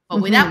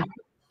 But without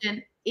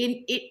promotion,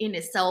 in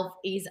itself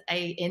is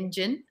a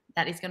engine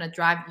that is going to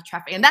drive the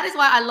traffic. And that is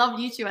why I love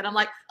YouTube. And I'm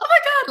like, oh my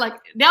God, like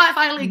now I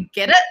finally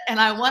get it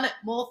and I want it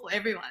more for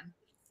everyone.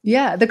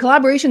 Yeah, the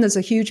collaboration is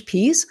a huge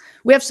piece.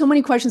 We have so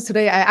many questions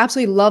today. I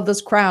absolutely love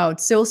this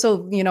crowd. Still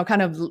so, you know,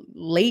 kind of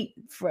late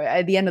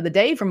at the end of the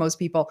day for most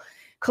people.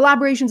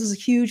 Collaborations is a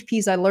huge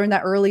piece. I learned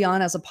that early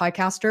on as a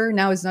podcaster.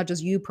 Now it's not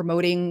just you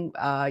promoting,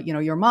 you know,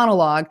 your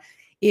monologue.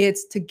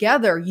 It's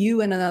together,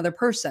 you and another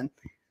person.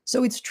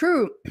 So it's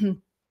true.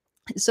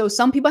 So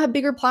some people have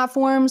bigger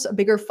platforms, a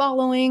bigger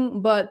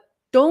following, but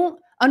don't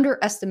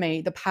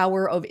underestimate the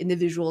power of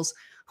individuals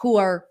who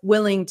are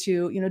willing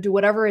to, you know, do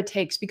whatever it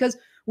takes. Because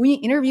when you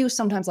interview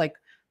sometimes like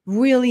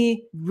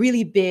really,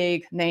 really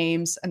big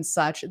names and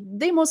such,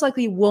 they most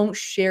likely won't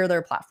share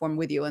their platform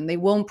with you and they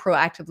won't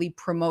proactively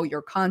promote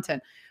your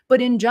content.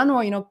 But in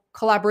general, you know,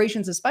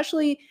 collaborations,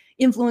 especially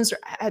influencer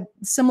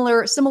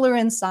similar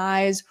in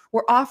size,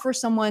 or offer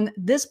someone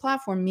this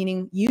platform,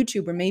 meaning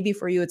YouTube, or maybe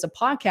for you it's a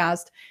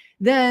podcast,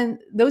 then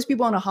those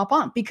people want to hop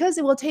on because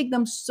it will take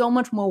them so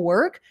much more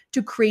work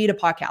to create a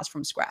podcast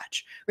from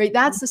scratch, right?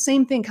 That's the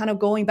same thing, kind of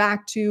going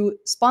back to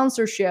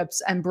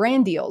sponsorships and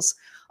brand deals.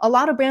 A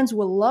lot of brands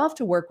will love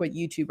to work with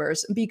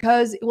YouTubers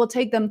because it will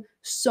take them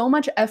so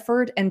much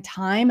effort and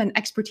time and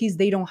expertise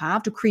they don't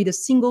have to create a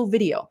single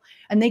video.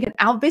 And they can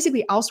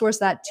basically outsource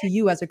that to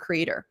you as a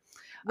creator.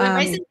 We're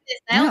basically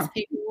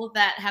salespeople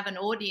that have an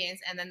audience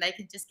and then they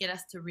can just get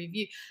us to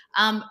review.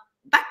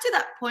 Back to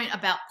that point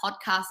about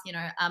podcasts, you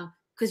know,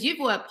 because you've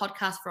worked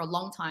podcast for a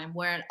long time,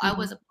 where I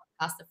was a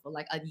podcaster for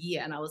like a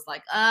year, and I was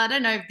like, I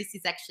don't know if this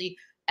is actually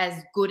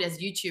as good as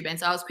YouTube. And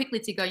so I was quickly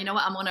to go, you know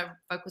what, I'm going to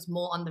focus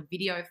more on the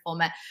video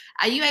format.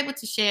 Are you able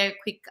to share a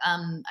quick,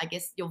 I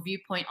guess, your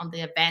viewpoint on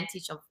the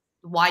advantage of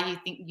why you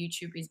think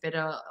YouTube is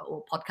better,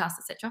 or podcasts,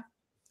 etc.?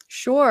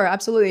 Sure,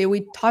 absolutely.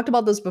 We talked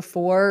about this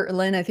before,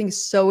 Lynn. I think it's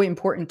so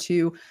important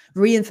to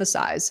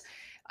reemphasize.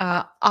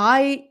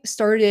 I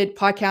started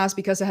podcasts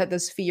because I had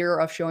this fear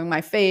of showing my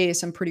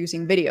face and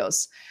producing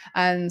videos.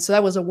 And so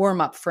that was a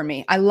warm up for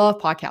me. I love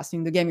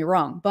podcasting, don't get me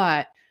wrong,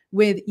 but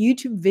with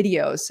YouTube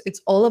videos,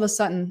 it's all of a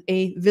sudden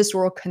a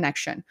visceral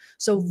connection.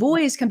 So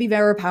voice can be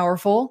very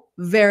powerful,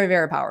 very,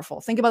 very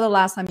powerful. Think about the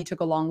last time you took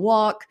a long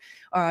walk,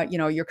 you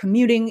know, you're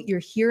commuting, you're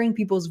hearing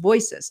people's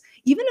voices,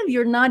 even if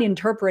you're not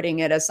interpreting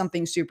it as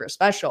something super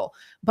special.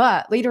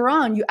 But later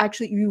on,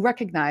 you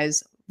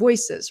recognize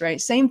voices,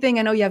 right? Same thing.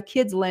 I know you have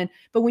kids, Lynn,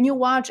 but when you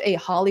watch a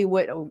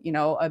Hollywood, you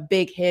know, a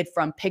big hit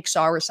from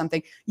Pixar or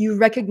something, you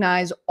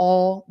recognize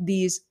all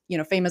these, you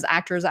know, famous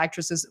actors,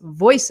 actresses'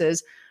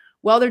 voices.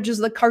 Well, they're just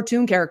the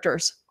cartoon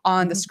characters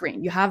on the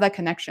screen. You have that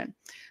connection.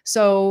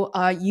 So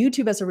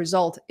YouTube, as a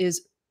result,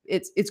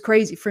 it's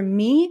crazy. For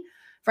me,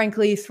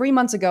 frankly, 3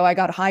 months ago, I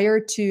got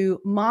hired to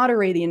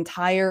moderate the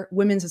entire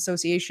Women's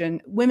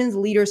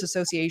Leaders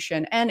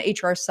Association and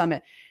HR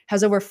Summit.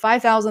 Has over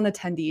 5,000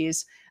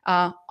 attendees,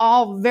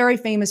 all very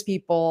famous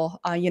people,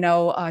 you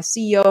know,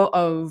 CEO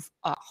of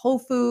Whole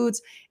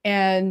Foods.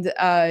 And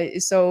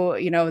so,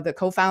 you know, the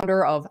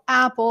co-founder of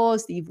Apple,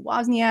 Steve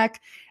Wozniak.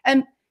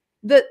 And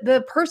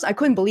the person, I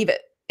couldn't believe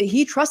it.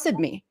 He trusted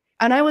me.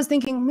 And I was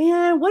thinking,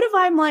 man, what if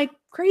I'm like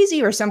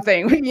crazy or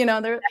something, you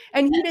know,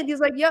 and he's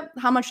like, yep,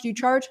 how much do you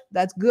charge?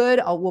 That's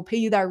good. We'll pay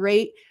you that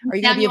rate. Are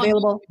you going to be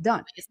available?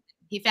 Done.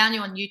 He found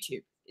you on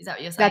YouTube. Is that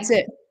what you're saying? That's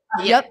it.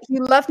 Yeah. Yep. He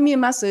left me a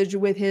message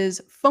with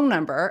his phone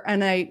number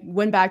and I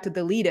went back to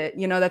delete it.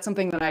 You know, that's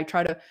something that I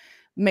try to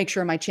make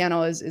sure my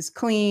channel is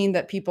clean,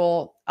 that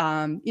people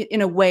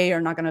in a way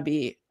are not going to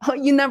be,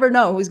 you never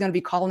know who's going to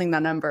be calling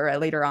that number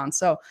later on.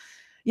 So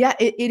yeah,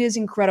 it is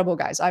incredible,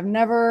 guys. I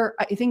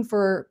think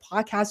for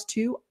podcast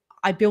too,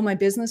 I build my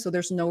business, so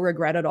there's no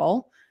regret at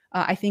all.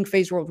 I think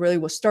Feisworld really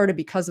was started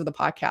because of the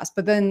podcast,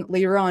 but then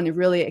later on, it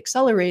really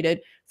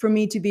accelerated for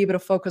me to be able to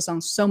focus on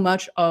so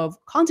much of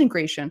content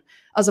creation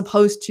as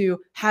opposed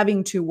to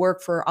having to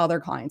work for other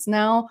clients.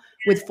 Now,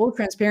 with full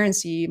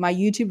transparency, my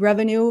YouTube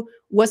revenue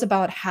was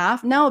about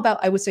half, now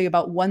I would say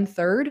about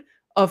 1/3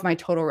 of my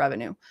total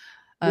revenue.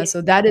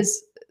 So that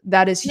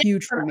is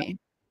huge for me.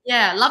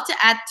 Yeah, love to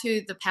add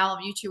to the power of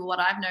YouTube. What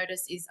I've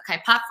noticed is,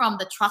 okay, apart from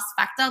the trust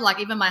factor, like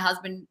even my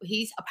husband,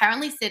 he's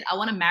apparently said, I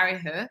want to marry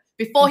her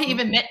before he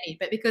even met me,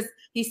 but because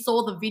he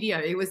saw the video,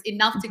 it was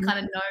enough to kind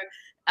of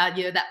know,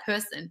 you know, that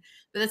person.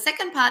 But the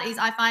second part is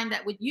I find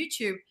that with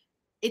YouTube,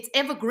 it's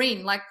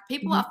evergreen. Like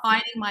people are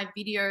finding my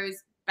videos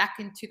back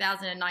in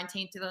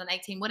 2019,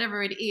 2018,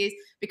 whatever it is,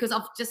 because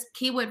of just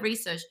keyword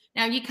research.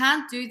 Now, you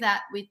can't do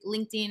that with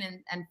LinkedIn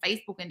and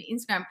Facebook and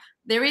Instagram.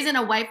 There isn't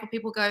a way for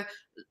people to go,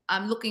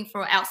 I'm looking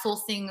for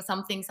outsourcing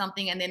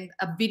something, and then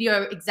a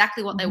video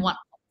exactly what they want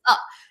pops up.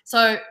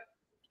 So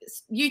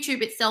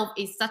YouTube itself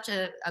is such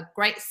a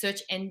great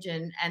search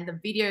engine, and the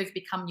videos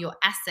become your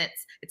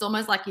assets. It's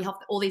almost like you have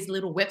all these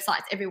little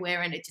websites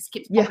everywhere, and it just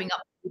keeps popping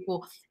up for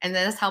people, and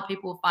that's how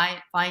people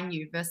find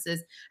you.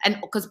 Versus, and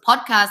because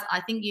podcasts,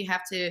 I think you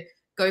have to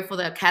go for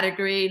the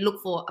category,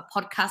 look for a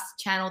podcast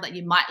channel that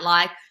you might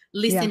like,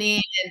 listen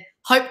in, and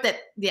hope that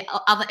the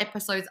other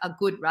episodes are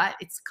good. Right?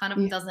 It's kind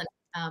of doesn't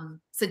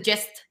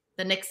suggest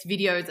the next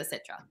videos,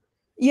 etc.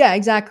 Yeah,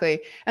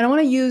 exactly. And I want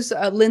to use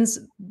Lynn's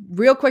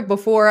real quick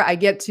before I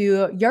get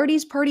to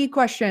Yardy's party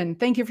question.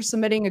 Thank you for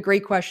submitting a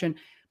great question.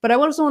 But I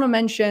also want to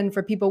mention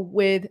for people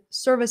with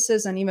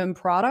services and even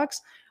products,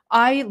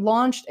 I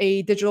launched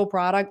a digital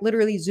product,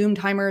 literally Zoom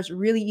timers,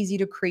 really easy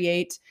to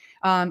create,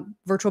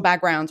 virtual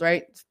backgrounds,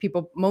 right?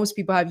 Most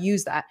people have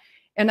used that.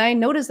 And I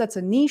noticed that's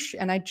a niche,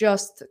 and I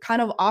just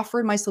kind of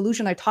offered my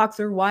solution. I talked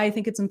through why I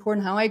think it's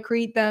important, how I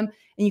create them,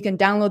 and you can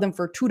download them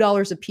for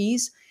 $2 a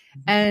piece.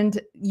 And,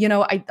 you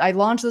know, I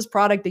launched this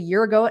product a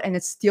year ago and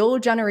it's still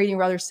generating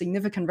rather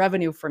significant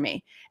revenue for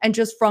me. And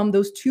just from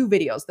those 2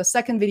 videos, the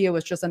second video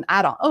was just an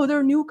add-on. Oh, there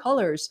are new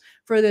colors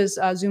for this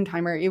Zoom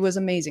timer. It was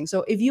amazing.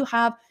 So if you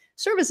have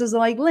services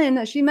like Lynn,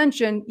 as she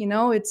mentioned, you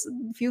know, it's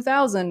a few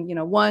thousand, you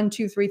know, $1,000,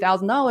 $2,000,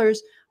 $3,000.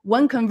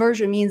 One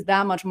conversion means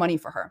that much money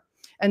for her.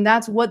 And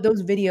that's what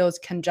those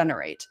videos can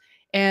generate.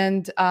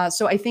 And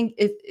so I think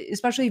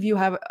especially if you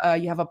have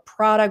a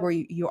product or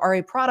you are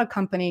a product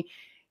company,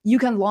 you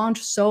can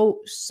launch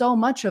so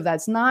much of that.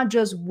 It's not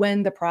just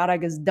when the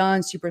product is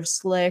done, super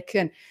slick.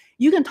 And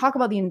you can talk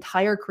about the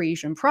entire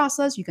creation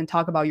process. You can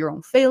talk about your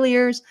own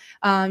failures.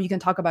 You can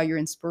talk about your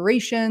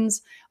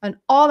inspirations and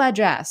all that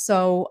jazz.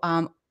 So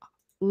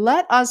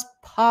let us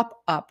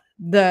pop up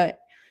the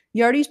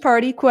Yardy's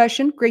party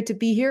question. Great to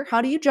be here.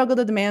 How do you juggle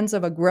the demands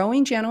of a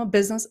growing channel,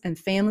 business, and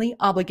family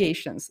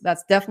obligations?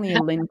 That's definitely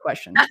a Lynn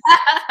question.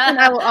 And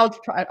I'll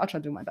try to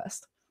do my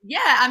best.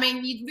 Yeah, I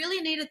mean, you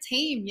really need a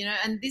team, you know,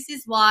 and this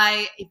is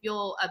why if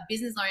you're a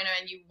business owner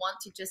and you want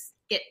to just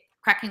get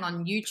cracking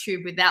on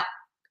YouTube without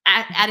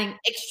adding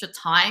extra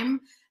time,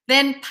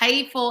 then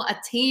pay for a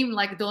team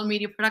like Dawn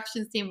Media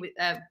Productions team with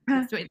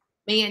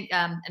me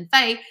and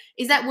Faye,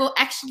 is that we'll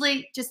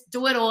actually just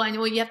do it all, and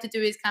all you have to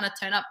do is kind of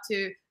turn up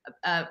to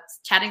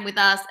chatting with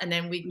us, and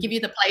then we give you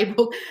the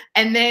playbook,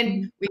 and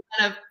then we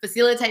kind of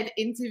facilitate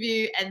the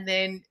interview, and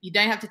then you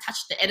don't have to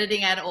touch the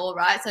editing at all,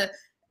 right? So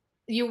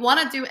you want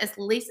to do as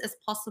least as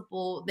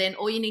possible, then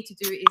all you need to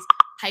do is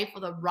pay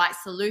for the right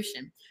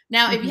solution.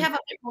 Now, if you have a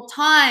bit more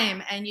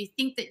time and you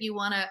think that you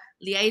want to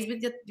liaise with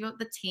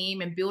the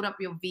team and build up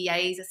your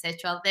VAs,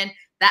 etc., then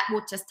that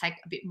will just take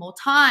a bit more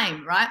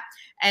time, right?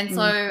 And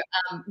so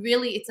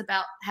really it's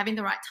about having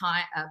the right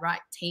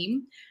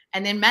team,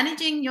 and then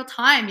managing your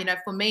time. You know,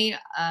 for me,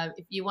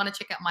 if you want to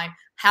check out my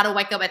how to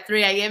wake up at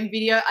 3 a.m.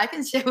 video, I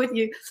can share with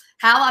you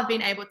how I've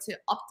been able to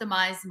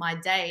optimize my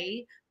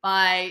day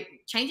by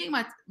changing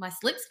my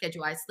sleep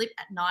schedule. I sleep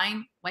at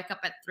 9, wake up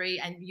at 3,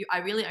 and I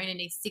really only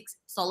need 6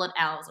 solid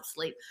hours of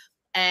sleep.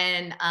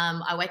 And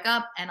I wake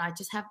up and I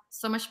just have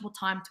so much more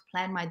time to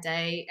plan my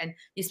day. And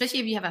especially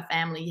if you have a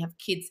family, you have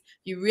kids,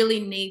 you really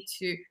need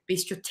to be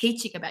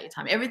strategic about your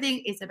time.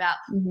 Everything is about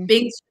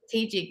being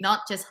strategic,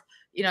 not just,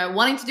 you know,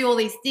 wanting to do all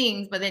these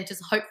things, but then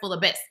just hope for the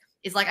best.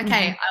 It's like,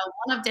 okay, I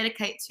want to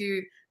dedicate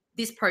to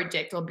this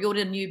project or build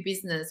a new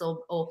business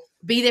or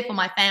be there for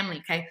my family.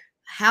 Okay.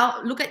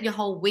 Look at your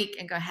whole week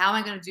and go, how am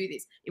I going to do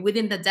this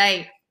within the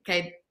day?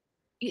 Okay.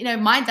 You know,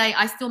 my day,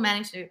 I still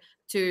manage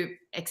to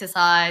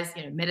exercise,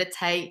 you know,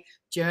 meditate,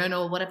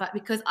 journal, whatever,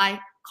 because I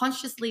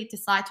consciously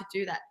decide to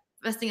do that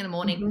first thing in the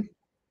morning,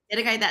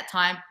 dedicate that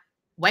time,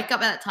 wake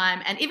up at that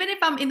time. And even if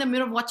I'm in the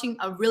middle of watching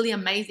a really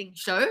amazing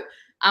show,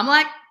 I'm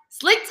like,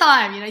 sleep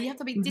time. You have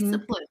to be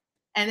disciplined.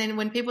 And then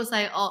when people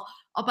say, oh,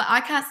 but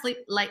I can't sleep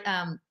late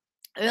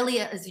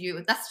earlier as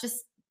you, that's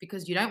just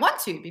because you don't want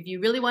to. If you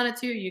really wanted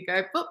to, you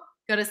go, boop,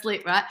 go to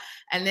sleep, right?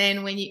 And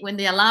then when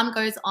the alarm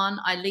goes on,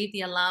 I leave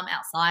the alarm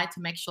outside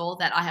to make sure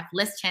that I have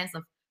less chance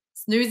of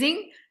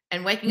snoozing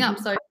and waking up.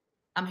 So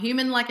I'm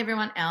human like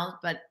everyone else,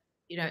 but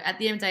at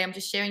the end of the day, I'm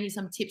just sharing you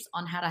some tips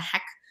on how to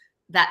hack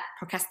that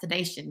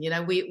procrastination.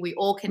 We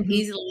all can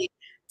easily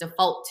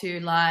default to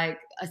like,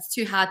 it's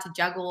too hard to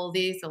juggle all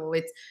this, or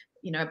it's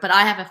but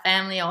I have a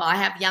family, or I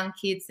have young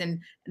kids, and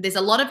there's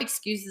a lot of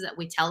excuses that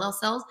we tell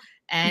ourselves.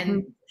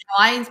 And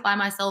how I inspire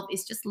myself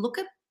is just look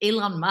at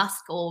Elon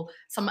Musk or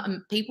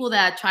some people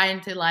that are trying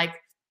to like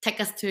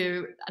take us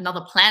to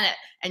another planet,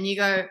 and you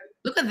go,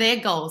 look at their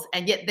goals,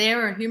 and yet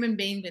they're a human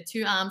being with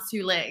 2 arms,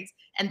 2 legs,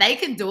 and they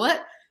can do it.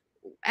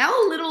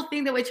 Our little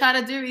thing that we're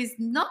trying to do is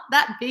not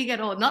that big at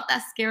all, not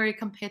that scary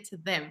compared to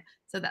them.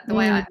 So that the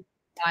way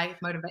I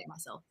motivate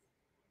myself.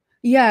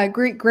 Yeah,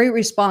 great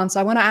response.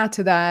 I want to add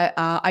to that.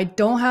 I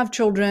don't have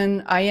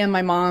children. I am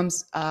my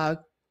mom's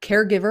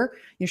caregiver.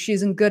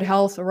 She's in good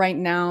health right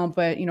now,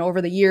 but over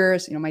the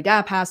years, my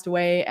dad passed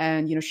away,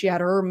 and she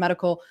had her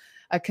medical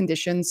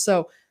conditions.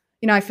 So,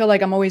 I feel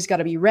like I'm always got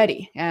to be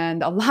ready.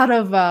 And a lot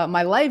of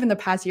my life in the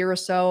past year or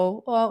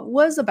so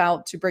was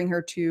about to bring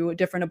her to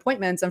different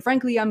appointments. And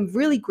frankly, I'm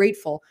really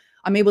grateful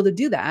I'm able to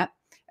do that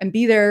and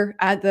be there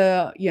at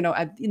the,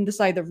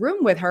 inside the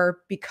room with her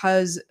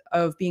because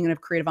of being a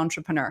creative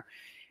entrepreneur.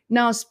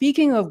 Now,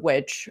 speaking of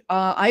which,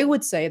 I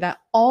would say that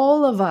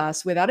all of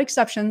us, without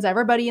exceptions,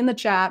 everybody in the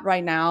chat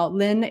right now,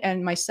 Lynn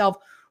and myself,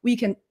 we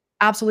can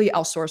absolutely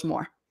outsource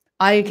more.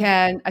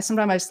 I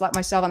sometimes slap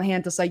myself on the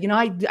hand to say,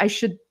 I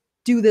should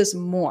do this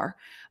more.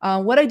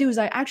 What I do is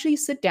I actually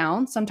sit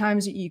down.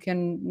 Sometimes you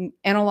can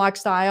analog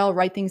style,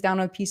 write things down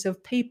on a piece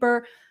of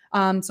paper.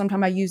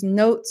 Sometimes I use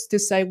notes to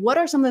say, what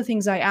are some of the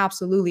things I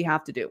absolutely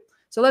have to do?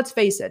 So let's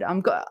face it,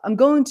 I'm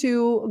going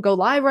to go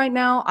live right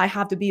now. I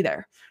have to be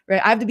there,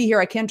 right? I have to be here.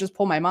 I can't just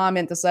pull my mom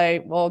in to say,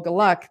 well, good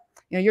luck.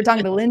 You're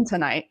talking to Lynn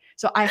tonight.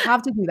 So I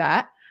have to do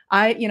that.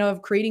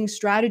 Of creating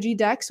strategy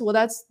decks. Well,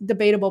 that's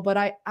debatable, but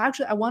I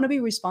want to be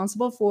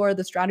responsible for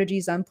the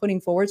strategies I'm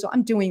putting forward. So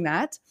I'm doing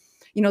that.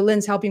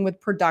 Lynn's helping with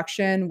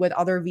production, with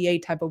other VA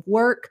type of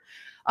work.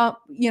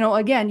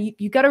 Again,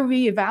 you got to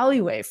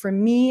reevaluate. For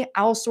me,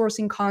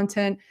 outsourcing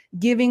content,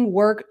 giving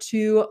work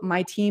to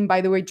my team,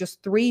 by the way,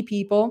 just 3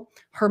 people.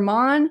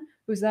 Herman,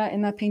 who's that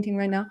in that painting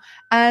right now?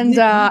 And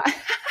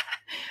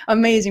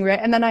amazing, right?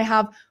 And then I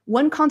have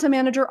 1 content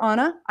manager,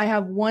 Anna. I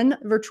have 1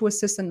 virtual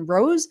assistant,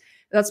 Rose.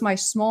 That's my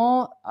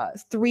small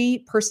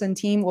 3-person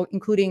team,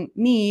 including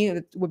me,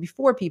 it would be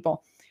 4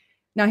 people.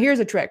 Now, here's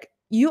a trick.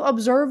 You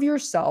observe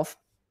yourself.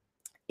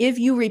 If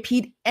you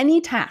repeat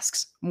any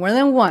tasks more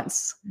than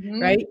once,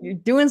 right? You're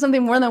doing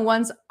something more than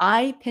once,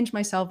 I pinch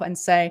myself and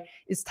say,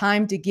 it's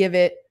time to give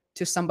it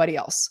to somebody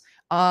else.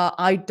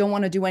 I don't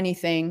want to do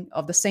anything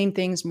of the same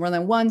things more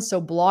than once.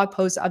 So blog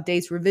posts,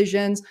 updates,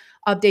 revisions,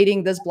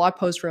 updating this blog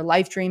post for a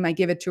live stream, I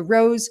give it to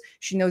Rose.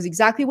 She knows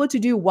exactly what to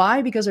do.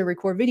 Why? Because I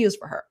record videos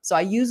for her. So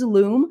I use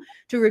Loom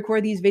to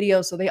record these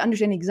videos so they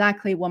understand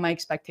exactly what my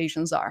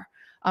expectations are.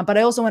 But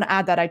I also want to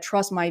add that I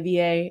trust my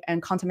VA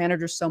and content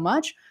managers so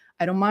much.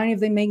 I don't mind if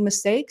they make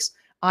mistakes.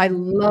 I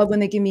love when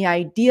they give me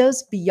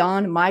ideas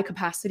beyond my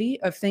capacity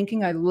of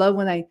thinking. I love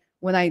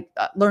when I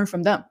learn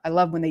from them. I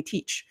love when they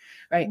teach,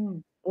 right?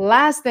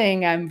 Last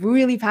thing I'm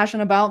really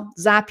passionate about,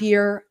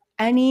 Zapier,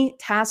 any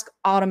task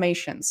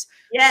automations.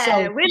 Yeah,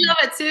 so, we love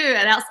it too.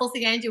 At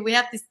Outsourcing Angel, we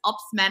have this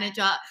ops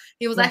manager.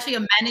 He was actually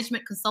a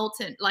management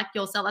consultant like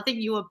yourself. I think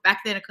you were back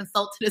then a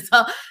consultant as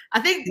well.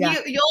 I think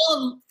you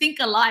all think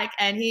alike,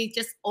 and he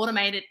just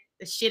automated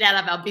the shit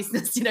out of our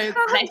business,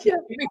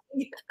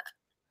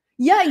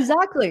 Yeah,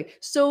 exactly.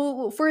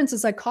 So for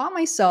instance, I caught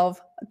myself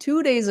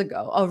 2 days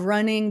ago of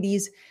running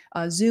these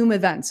Zoom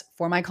events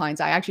for my clients.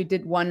 I actually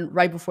did one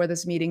right before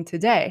this meeting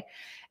today.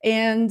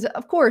 And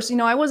of course,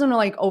 I wasn't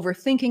like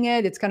overthinking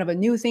it. It's kind of a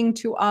new thing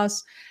to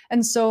us.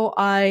 And so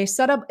I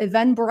set up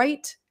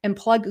Eventbrite and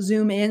plug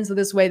Zoom in. So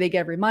this way they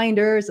get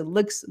reminders. It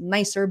looks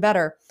nicer,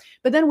 better.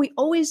 But then we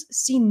always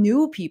see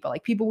new people,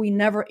 like people we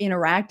never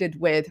interacted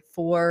with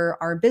for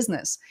our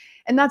business.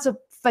 And that's a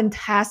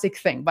fantastic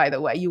thing, by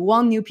the way. You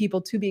want new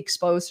people to be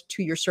exposed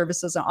to your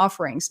services and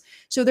offerings.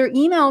 So their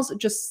emails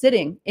just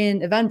sitting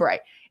in Eventbrite.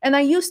 And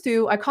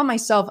I caught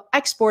myself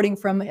exporting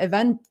from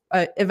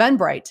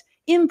Eventbrite,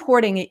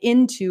 importing it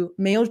into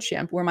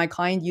MailChimp, where my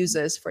client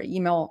uses for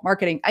email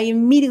marketing. I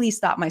immediately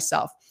stopped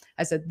myself.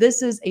 I said,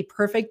 this is a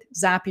perfect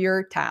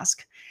Zapier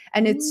task.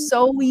 And it's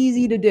so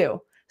easy to do.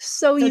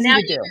 So easy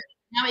to do.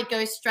 Now it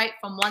goes straight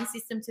from one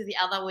system to the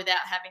other without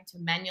having to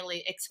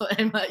manually export.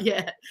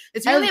 Yeah,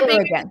 it's really a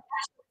big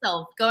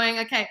yourself going,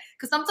 okay,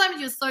 because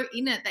sometimes you're so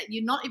in it that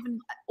you're not even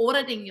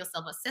auditing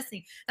yourself,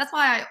 assessing. That's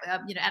why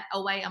at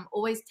OA, I'm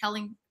always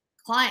telling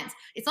clients,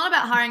 it's not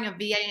about hiring a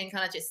VA and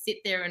kind of just sit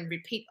there and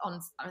repeat on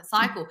a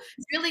cycle.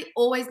 It's really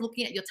always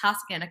looking at your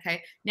task again.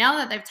 Okay, now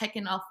that they've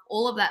taken off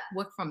all of that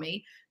work from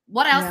me,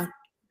 what else? Yeah.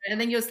 And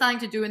then you're starting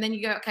to do, and then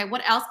you go, okay,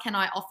 what else can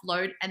I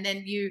offload? And then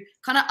you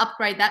kind of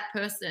upgrade that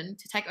person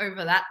to take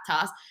over that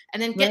task,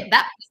 and then get Right.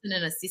 that person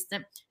an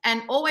assistant.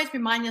 And always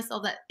remind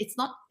yourself that it's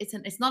not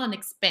an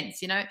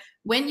expense. You know,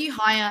 when you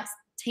hire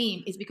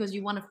team, is because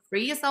you want to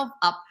free yourself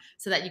up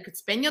so that you could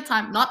spend your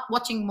time not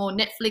watching more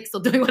Netflix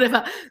or doing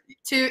whatever,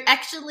 to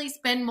actually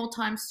spend more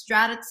time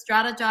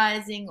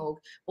strategizing or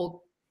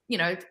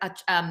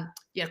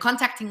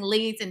contacting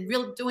leads and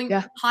really doing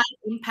Yeah. high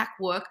impact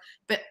work.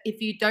 But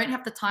if you don't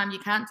have the time, you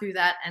can't do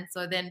that. And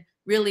so then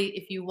really,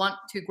 if you want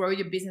to grow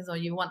your business or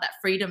you want that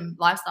freedom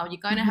lifestyle,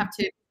 you're going to have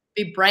to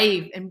be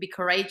brave and be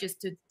courageous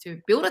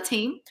to build a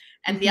team.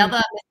 And the other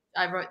message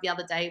I wrote the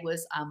other day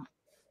was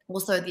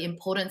also the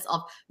importance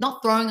of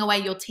not throwing away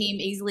your team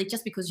easily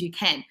just because you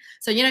can.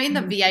 So, you know, in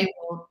the VA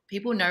world,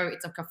 people know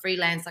it's like a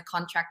freelancer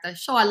contractor.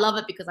 Sure, I love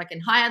it because I can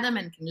hire them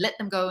and can let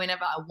them go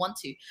whenever I want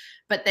to.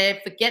 But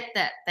they forget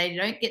that they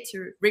don't get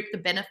to reap the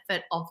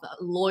benefit of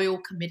a loyal,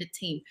 committed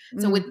team.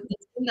 So with the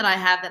team that I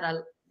have that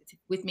are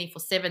with me for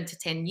 7 to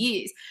 10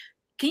 years,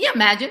 can you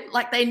imagine?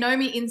 Like, they know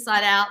me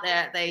inside out.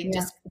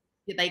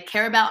 They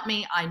care about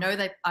me. I know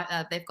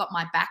they've got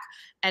my back.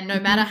 And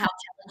no matter how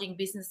challenging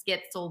business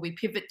gets or we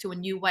pivot to a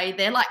new way,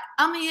 they're like,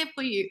 I'm here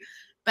for you.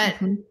 But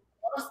a lot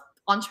of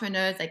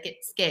entrepreneurs, they get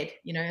scared.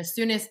 You know, as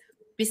soon as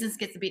business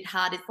gets a bit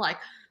hard, it's like,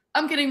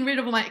 I'm getting rid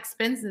of all my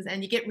expenses.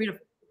 And you get rid of,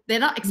 they're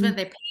not expenses,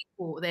 they're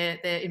people,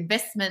 they're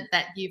investment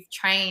that you've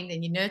trained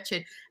and you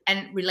nurtured.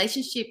 And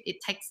relationship,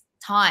 it takes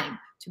time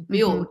to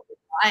build,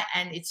 right?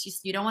 And it's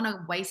just, you don't want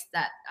to waste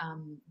that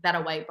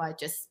away by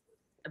just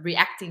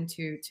reacting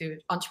to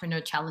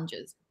entrepreneur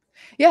challenges.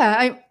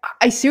 Yeah,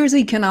 I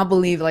seriously cannot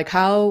believe like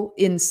how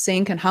in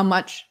sync and how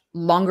much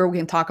longer we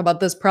can talk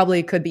about this.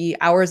 Probably could be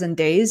hours and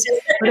days.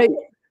 But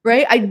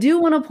right, I do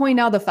want to point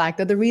out the fact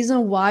that the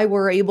reason why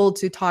we're able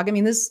to talk, I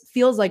mean, this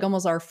feels like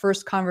almost our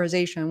first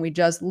conversation. We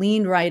just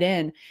leaned right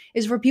in,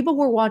 is for people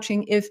who are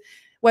watching, if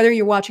whether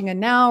you're watching it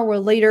now or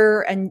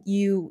later and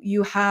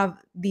you have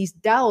these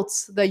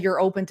doubts, that you're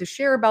open to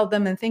share about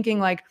them and thinking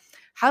like,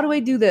 how do I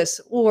do this?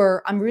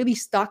 Or I'm really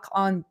stuck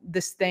on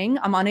this thing.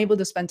 I'm unable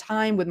to spend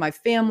time with my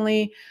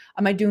family.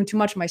 Am I doing too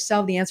much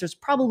myself? The answer is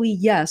probably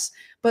yes.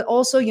 But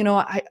also, you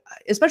know,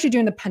 especially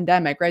during the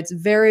pandemic, right? It's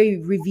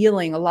very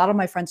revealing. A lot of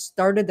my friends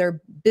started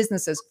their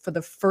businesses for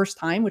the first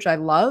time, which I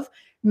love.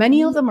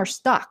 Many of them are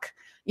stuck.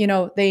 You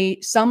know,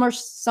 some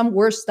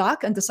were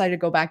stuck and decided to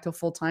go back to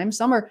full time.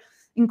 Some are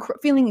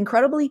feeling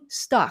incredibly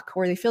stuck,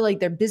 where they feel like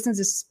their business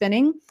is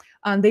spinning.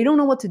 They don't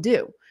know what to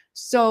do.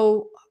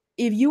 So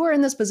if you are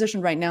in this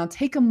position right now,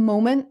 take a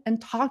moment and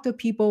talk to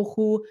people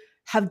who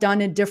have done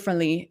it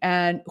differently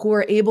and who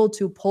are able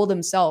to pull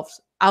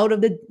themselves out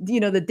of the, you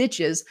know, the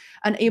ditches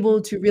and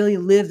able to really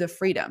live the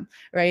freedom,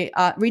 right?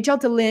 Reach out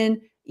to Lynn,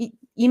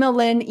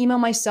 email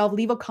myself,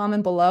 leave a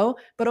comment below,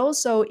 but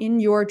also in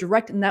your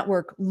direct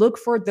network, look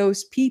for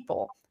those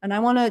people. And I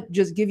want to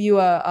just give you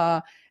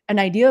an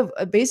idea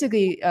of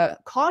basically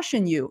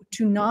caution you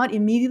to not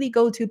immediately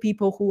go to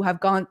people who have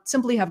gone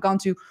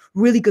to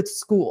really good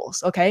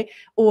schools, okay,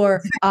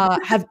 or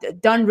have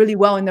done really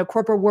well in the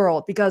corporate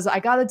world, because I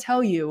got to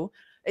tell you,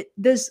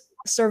 this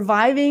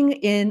surviving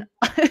in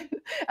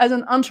as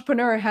an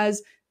entrepreneur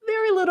has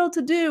very little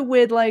to do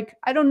with, like,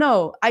 I don't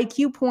know,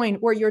 IQ point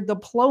or your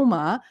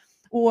diploma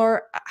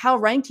or how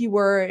ranked you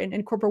were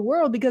in corporate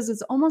world, because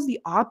it's almost the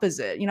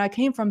opposite. You know, I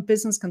came from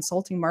business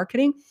consulting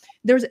marketing.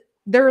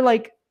 There are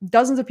like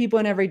dozens of people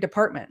in every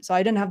department, so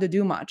I didn't have to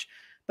do much.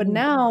 But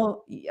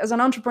now, as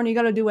an entrepreneur, you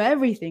got to do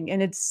everything,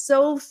 and it's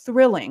so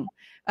thrilling,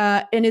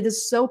 and it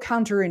is so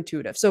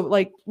counterintuitive. So,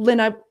 like,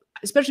 Lynn,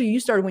 especially you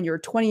started when you were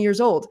 20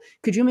 years old.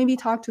 Could you maybe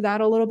talk to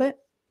that a little bit?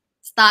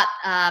 Start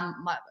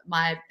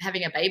my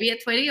having a baby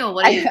at 20, or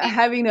what do you mean?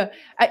 Having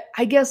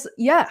I guess,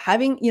 yeah,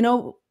 having, you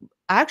know,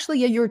 actually,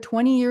 yeah, you're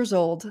 20 years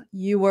old.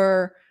 You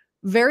were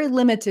very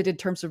limited in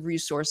terms of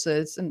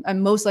resources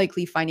and most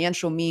likely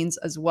financial means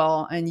as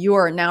well. And you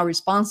are now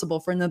responsible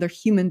for another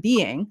human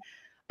being,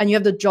 and you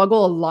have to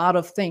juggle a lot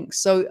of things.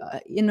 So,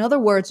 in other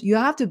words, you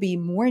have to be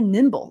more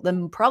nimble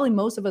than probably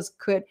most of us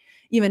could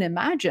even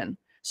imagine. Yeah.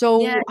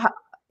 So,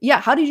 yeah,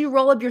 how did you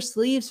roll up your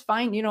sleeves,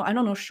 find, you know, I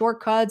don't know,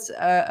 shortcuts,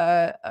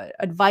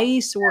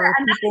 advice, or And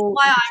that is people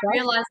why you I could trust?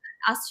 realize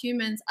that us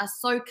humans are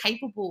so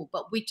capable,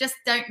 but we just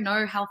don't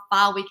know how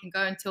far we can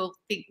go until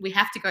we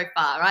have to go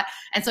far, right?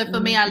 And so for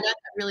me, I learned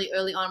that really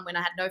early on when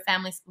I had no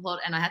family support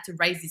and I had to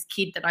raise this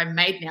kid that I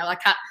made now. I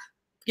can't,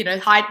 you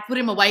know, put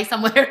him away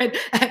somewhere. And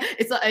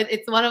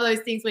it's one of those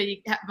things where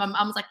my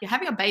mum was like, you're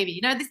having a baby.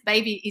 You know, this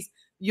baby is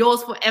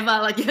yours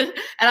forever. Like, and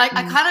I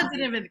kind of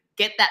didn't even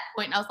get that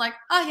point. I was like,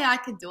 oh yeah, I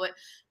can do it.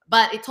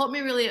 But it taught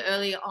me really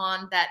early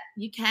on that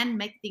you can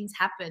make things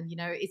happen. You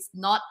know, it's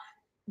not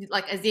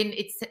like, as in,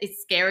 it's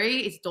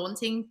scary, it's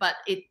daunting, but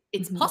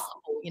it's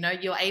possible. You know,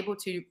 you're able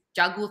to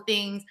juggle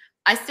things.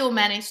 I still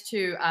manage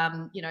to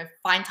you know,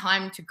 find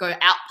time to go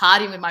out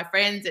partying with my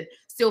friends, and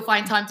still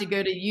find time to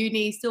go to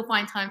uni, still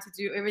find time to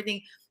do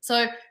everything.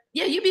 So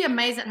yeah, you'd be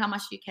amazed at how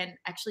much you can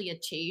actually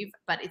achieve,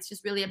 but it's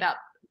just really about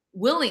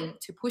willing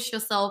to push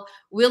yourself,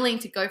 willing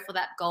to go for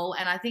that goal.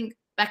 And I think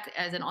back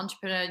as an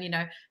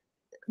entrepreneur,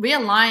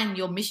 realign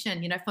your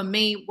mission. For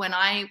me, when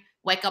I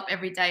wake up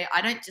every day,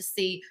 I don't just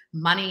see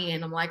money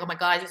and I'm like, oh my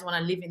God, I just want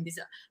to live in this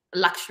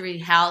luxury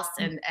house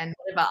and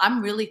whatever.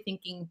 I'm really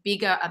thinking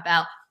bigger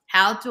about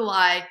how do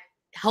I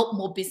help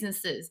more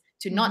businesses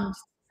to not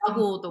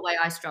struggle the way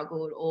I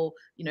struggled, or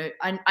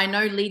I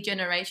know lead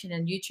generation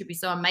and YouTube is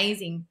so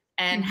amazing,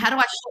 and how do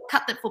I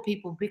shortcut that for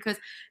people? Because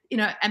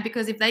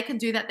because if they can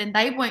do that, then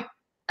they won't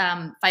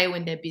fail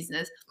in their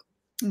business.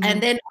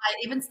 And then I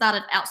even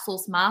started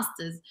Outsource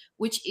Masters,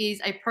 which is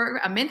a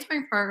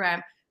mentoring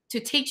program to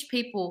teach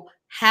people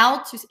how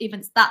to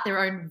even start their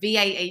own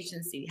VA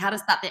agency, how to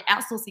start their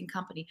outsourcing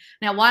company.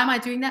 Now, why am I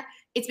doing that?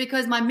 It's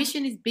because my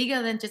mission is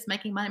bigger than just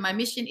making money. My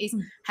mission is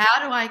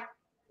how do I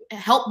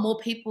help more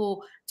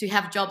people to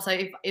have jobs? So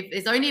if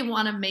there's only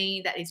one of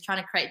me that is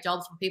trying to create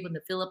jobs for people in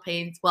the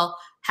Philippines, well,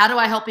 how do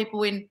I help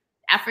people in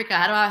Africa?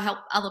 How do I help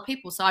other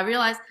people? So I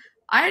realized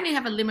I only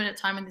have a limited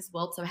time in this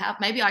world. So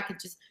maybe I could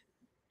just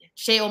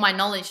share all my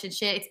knowledge and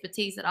share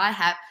expertise that I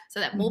have so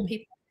that more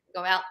people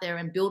can go out there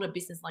and build a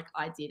business like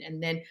I did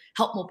and then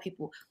help more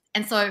people.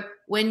 And so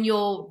when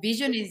your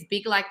vision is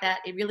big like that,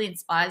 it really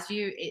inspires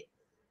you. It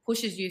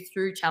pushes you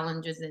through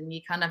challenges and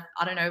you kind of,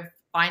 I don't know,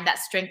 find that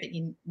strength that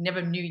you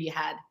never knew you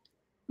had.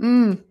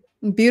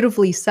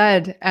 Beautifully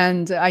said.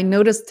 And I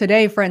noticed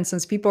today, for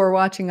instance, people are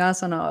watching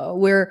us on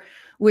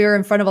we're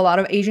in front of a lot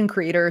of Asian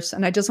creators.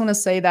 And I just want to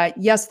say that,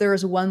 yes, there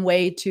is one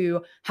way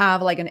to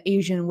have like an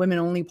Asian women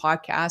only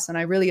podcast. And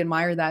I really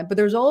admire that. But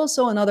there's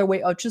also another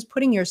way of just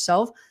putting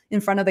yourself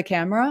in front of the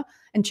camera.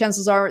 And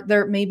chances are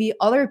there may be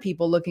other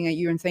people looking at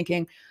you and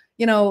thinking,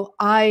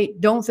 I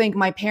don't think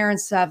my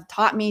parents have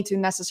taught me to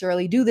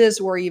necessarily do this,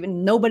 or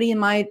even nobody in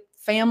my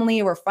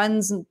family or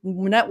friends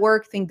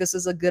network think this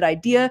is a good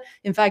idea.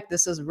 In fact,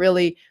 this is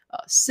really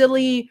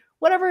silly,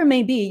 whatever it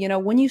may be.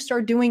 When you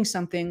start doing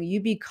something,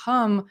 you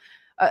become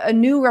a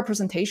new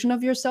representation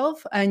of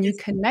yourself and you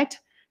connect,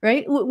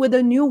 right, with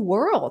a new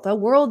world, a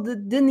world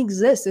that didn't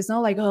exist. It's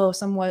not like,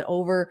 somewhat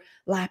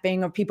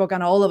overlapping or people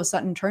gonna all of a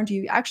sudden turn to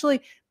you.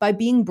 Actually, by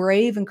being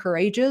brave and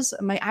courageous,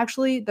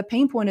 the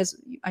pain point is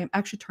I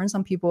actually turn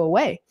some people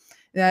away.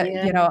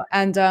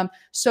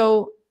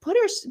 So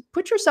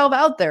put yourself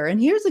out there. And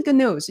here's the good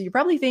news. So you're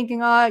probably thinking,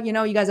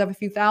 you guys have a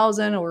few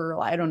thousand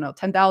or I don't know,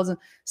 10,000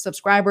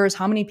 subscribers.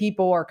 How many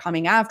people are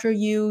coming after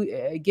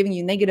you, giving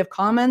you negative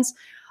comments?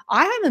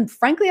 I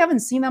frankly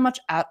haven't seen that much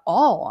at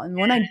all. And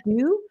when I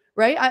do,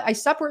 right, I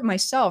separate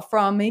myself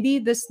from maybe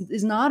this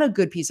is not a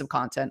good piece of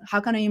content. How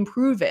can I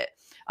improve it?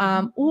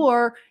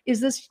 Or is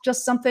this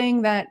just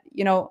something that,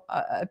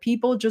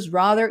 people just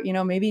rather,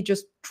 maybe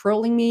just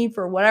trolling me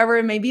for whatever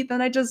it may be,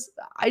 then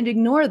I'd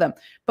ignore them.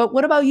 But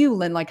what about you,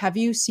 Lynn? Like, have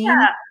you seen?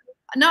 Yeah.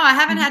 No, I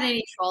haven't had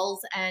any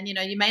trolls. And,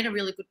 you made a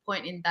really good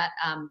point in that.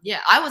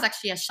 I was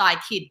actually a shy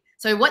kid.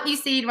 So what you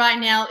see right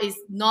now is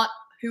not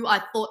who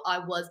I thought I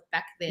was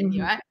back then,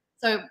 right?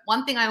 So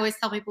one thing I always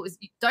tell people is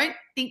you don't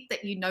think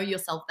that you know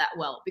yourself that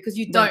well, because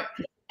you don't.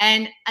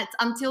 And it's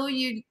until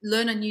you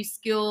learn a new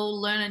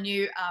skill, learn a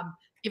new,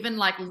 even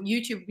like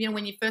YouTube,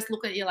 when you first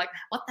look at it, you're like,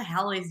 what the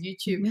hell is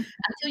YouTube?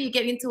 Until you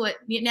get into it,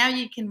 now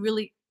you can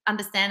really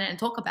understand it and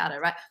talk about it,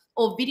 right?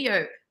 Or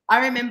video.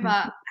 I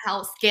remember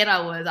how scared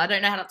I was. I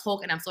don't know how to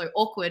talk and I'm so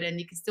awkward, and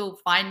you can still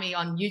find me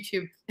on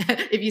YouTube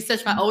if you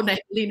search my old name,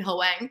 Lin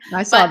Hoang.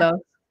 I saw those.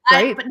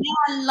 Right. But now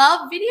I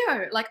love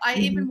video. Like I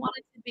even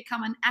wanted to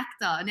become an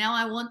actor. Now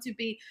I want to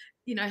be,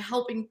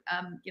 helping,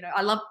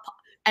 I love,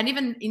 and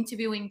even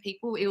interviewing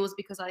people. It was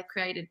because I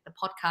created the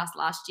podcast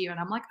last year and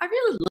I'm like, I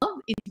really love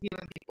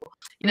interviewing people,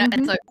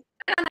 and so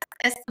don't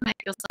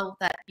underestimate yourself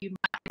that you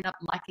might end up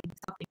liking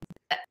something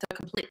that's so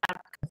completely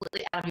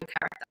out of your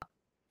character.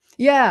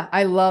 Yeah,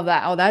 I love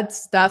that. Oh,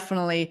 that's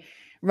definitely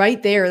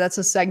right there. That's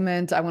a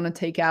segment I want to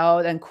take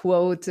out and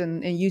quote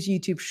and use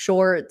YouTube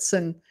Shorts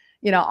and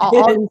all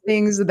the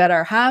things that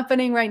are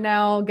happening right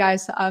now,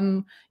 guys.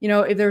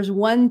 If there's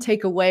one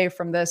takeaway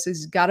from this,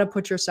 is got to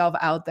put yourself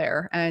out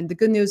there. And the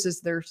good news is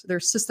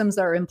there's systems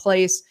that are in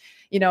place,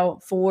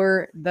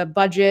 for the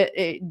budget,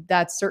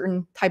 that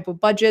certain type of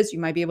budgets, you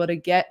might be able to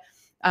get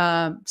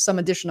some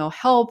additional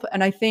help.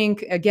 And I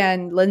think,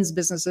 again, Lynn's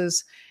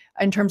businesses,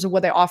 in terms of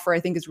what they offer, I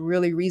think is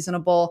really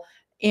reasonable.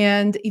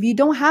 And if you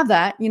don't have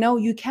that,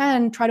 you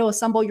can try to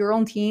assemble your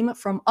own team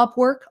from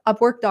Upwork,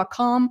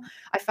 upwork.com.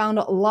 I found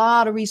a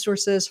lot of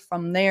resources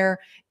from there,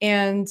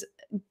 and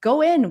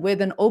go in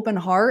with an open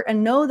heart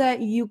and know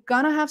that you're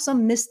going to have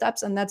some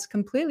missteps, and that's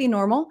completely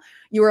normal.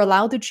 You are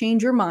allowed to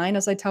change your mind.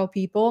 As I tell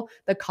people,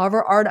 the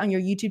cover art on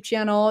your YouTube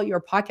channel, your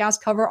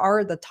podcast cover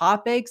art, the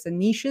topics, the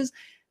niches,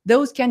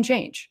 those can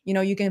change.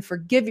 You can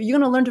forgive, you're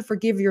going to learn to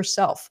forgive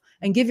yourself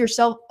and give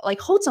yourself,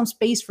 hold some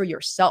space for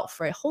yourself,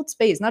 right? Hold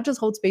space, not just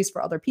hold space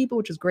for other people,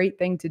 which is a great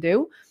thing to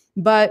do,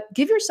 but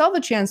give yourself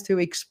a chance to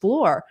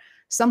explore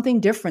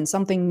something different,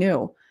 something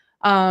new.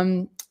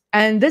 And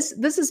this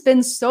has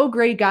been so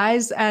great,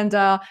 guys. And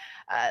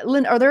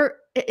Lynn,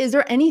 is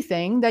there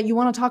anything that you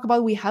want to talk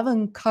about we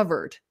haven't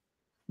covered?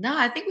 No,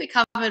 I think we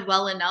covered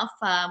well enough.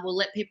 We'll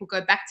let people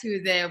go back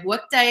to their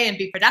workday and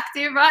be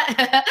productive, right?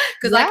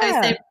 Because like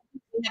I said,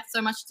 have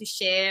so much to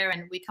share,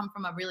 and we come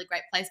from a really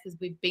great place because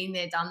we've been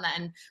there, done that,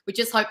 and we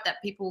just hope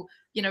that people,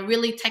 you know,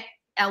 really take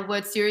our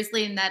words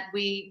seriously, and that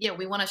we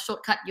want to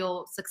shortcut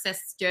your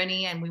success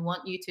journey, and we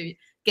want you to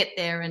get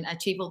there and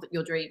achieve all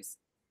your dreams.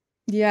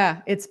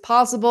 Yeah, it's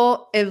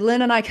possible. If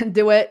Lynn and I can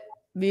do it,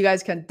 you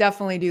guys can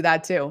definitely do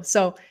that too.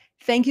 So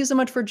thank you so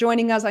much for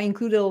joining us. I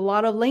included a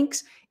lot of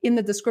links in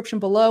the description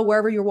below,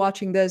 wherever you're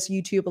watching this,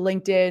 YouTube,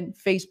 LinkedIn,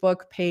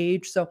 Facebook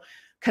page. So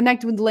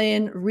connect with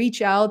Lynn,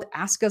 reach out,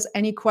 ask us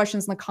any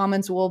questions in the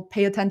comments. We'll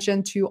pay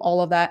attention to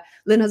all of that.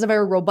 Lynn has a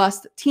very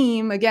robust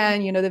team.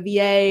 Again, you know, the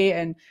VA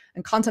and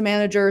content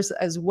managers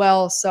as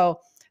well. So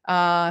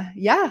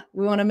yeah,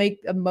 we want to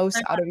make the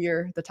most out of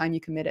the time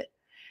you committed.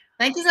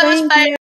 Thank you so much, Faye.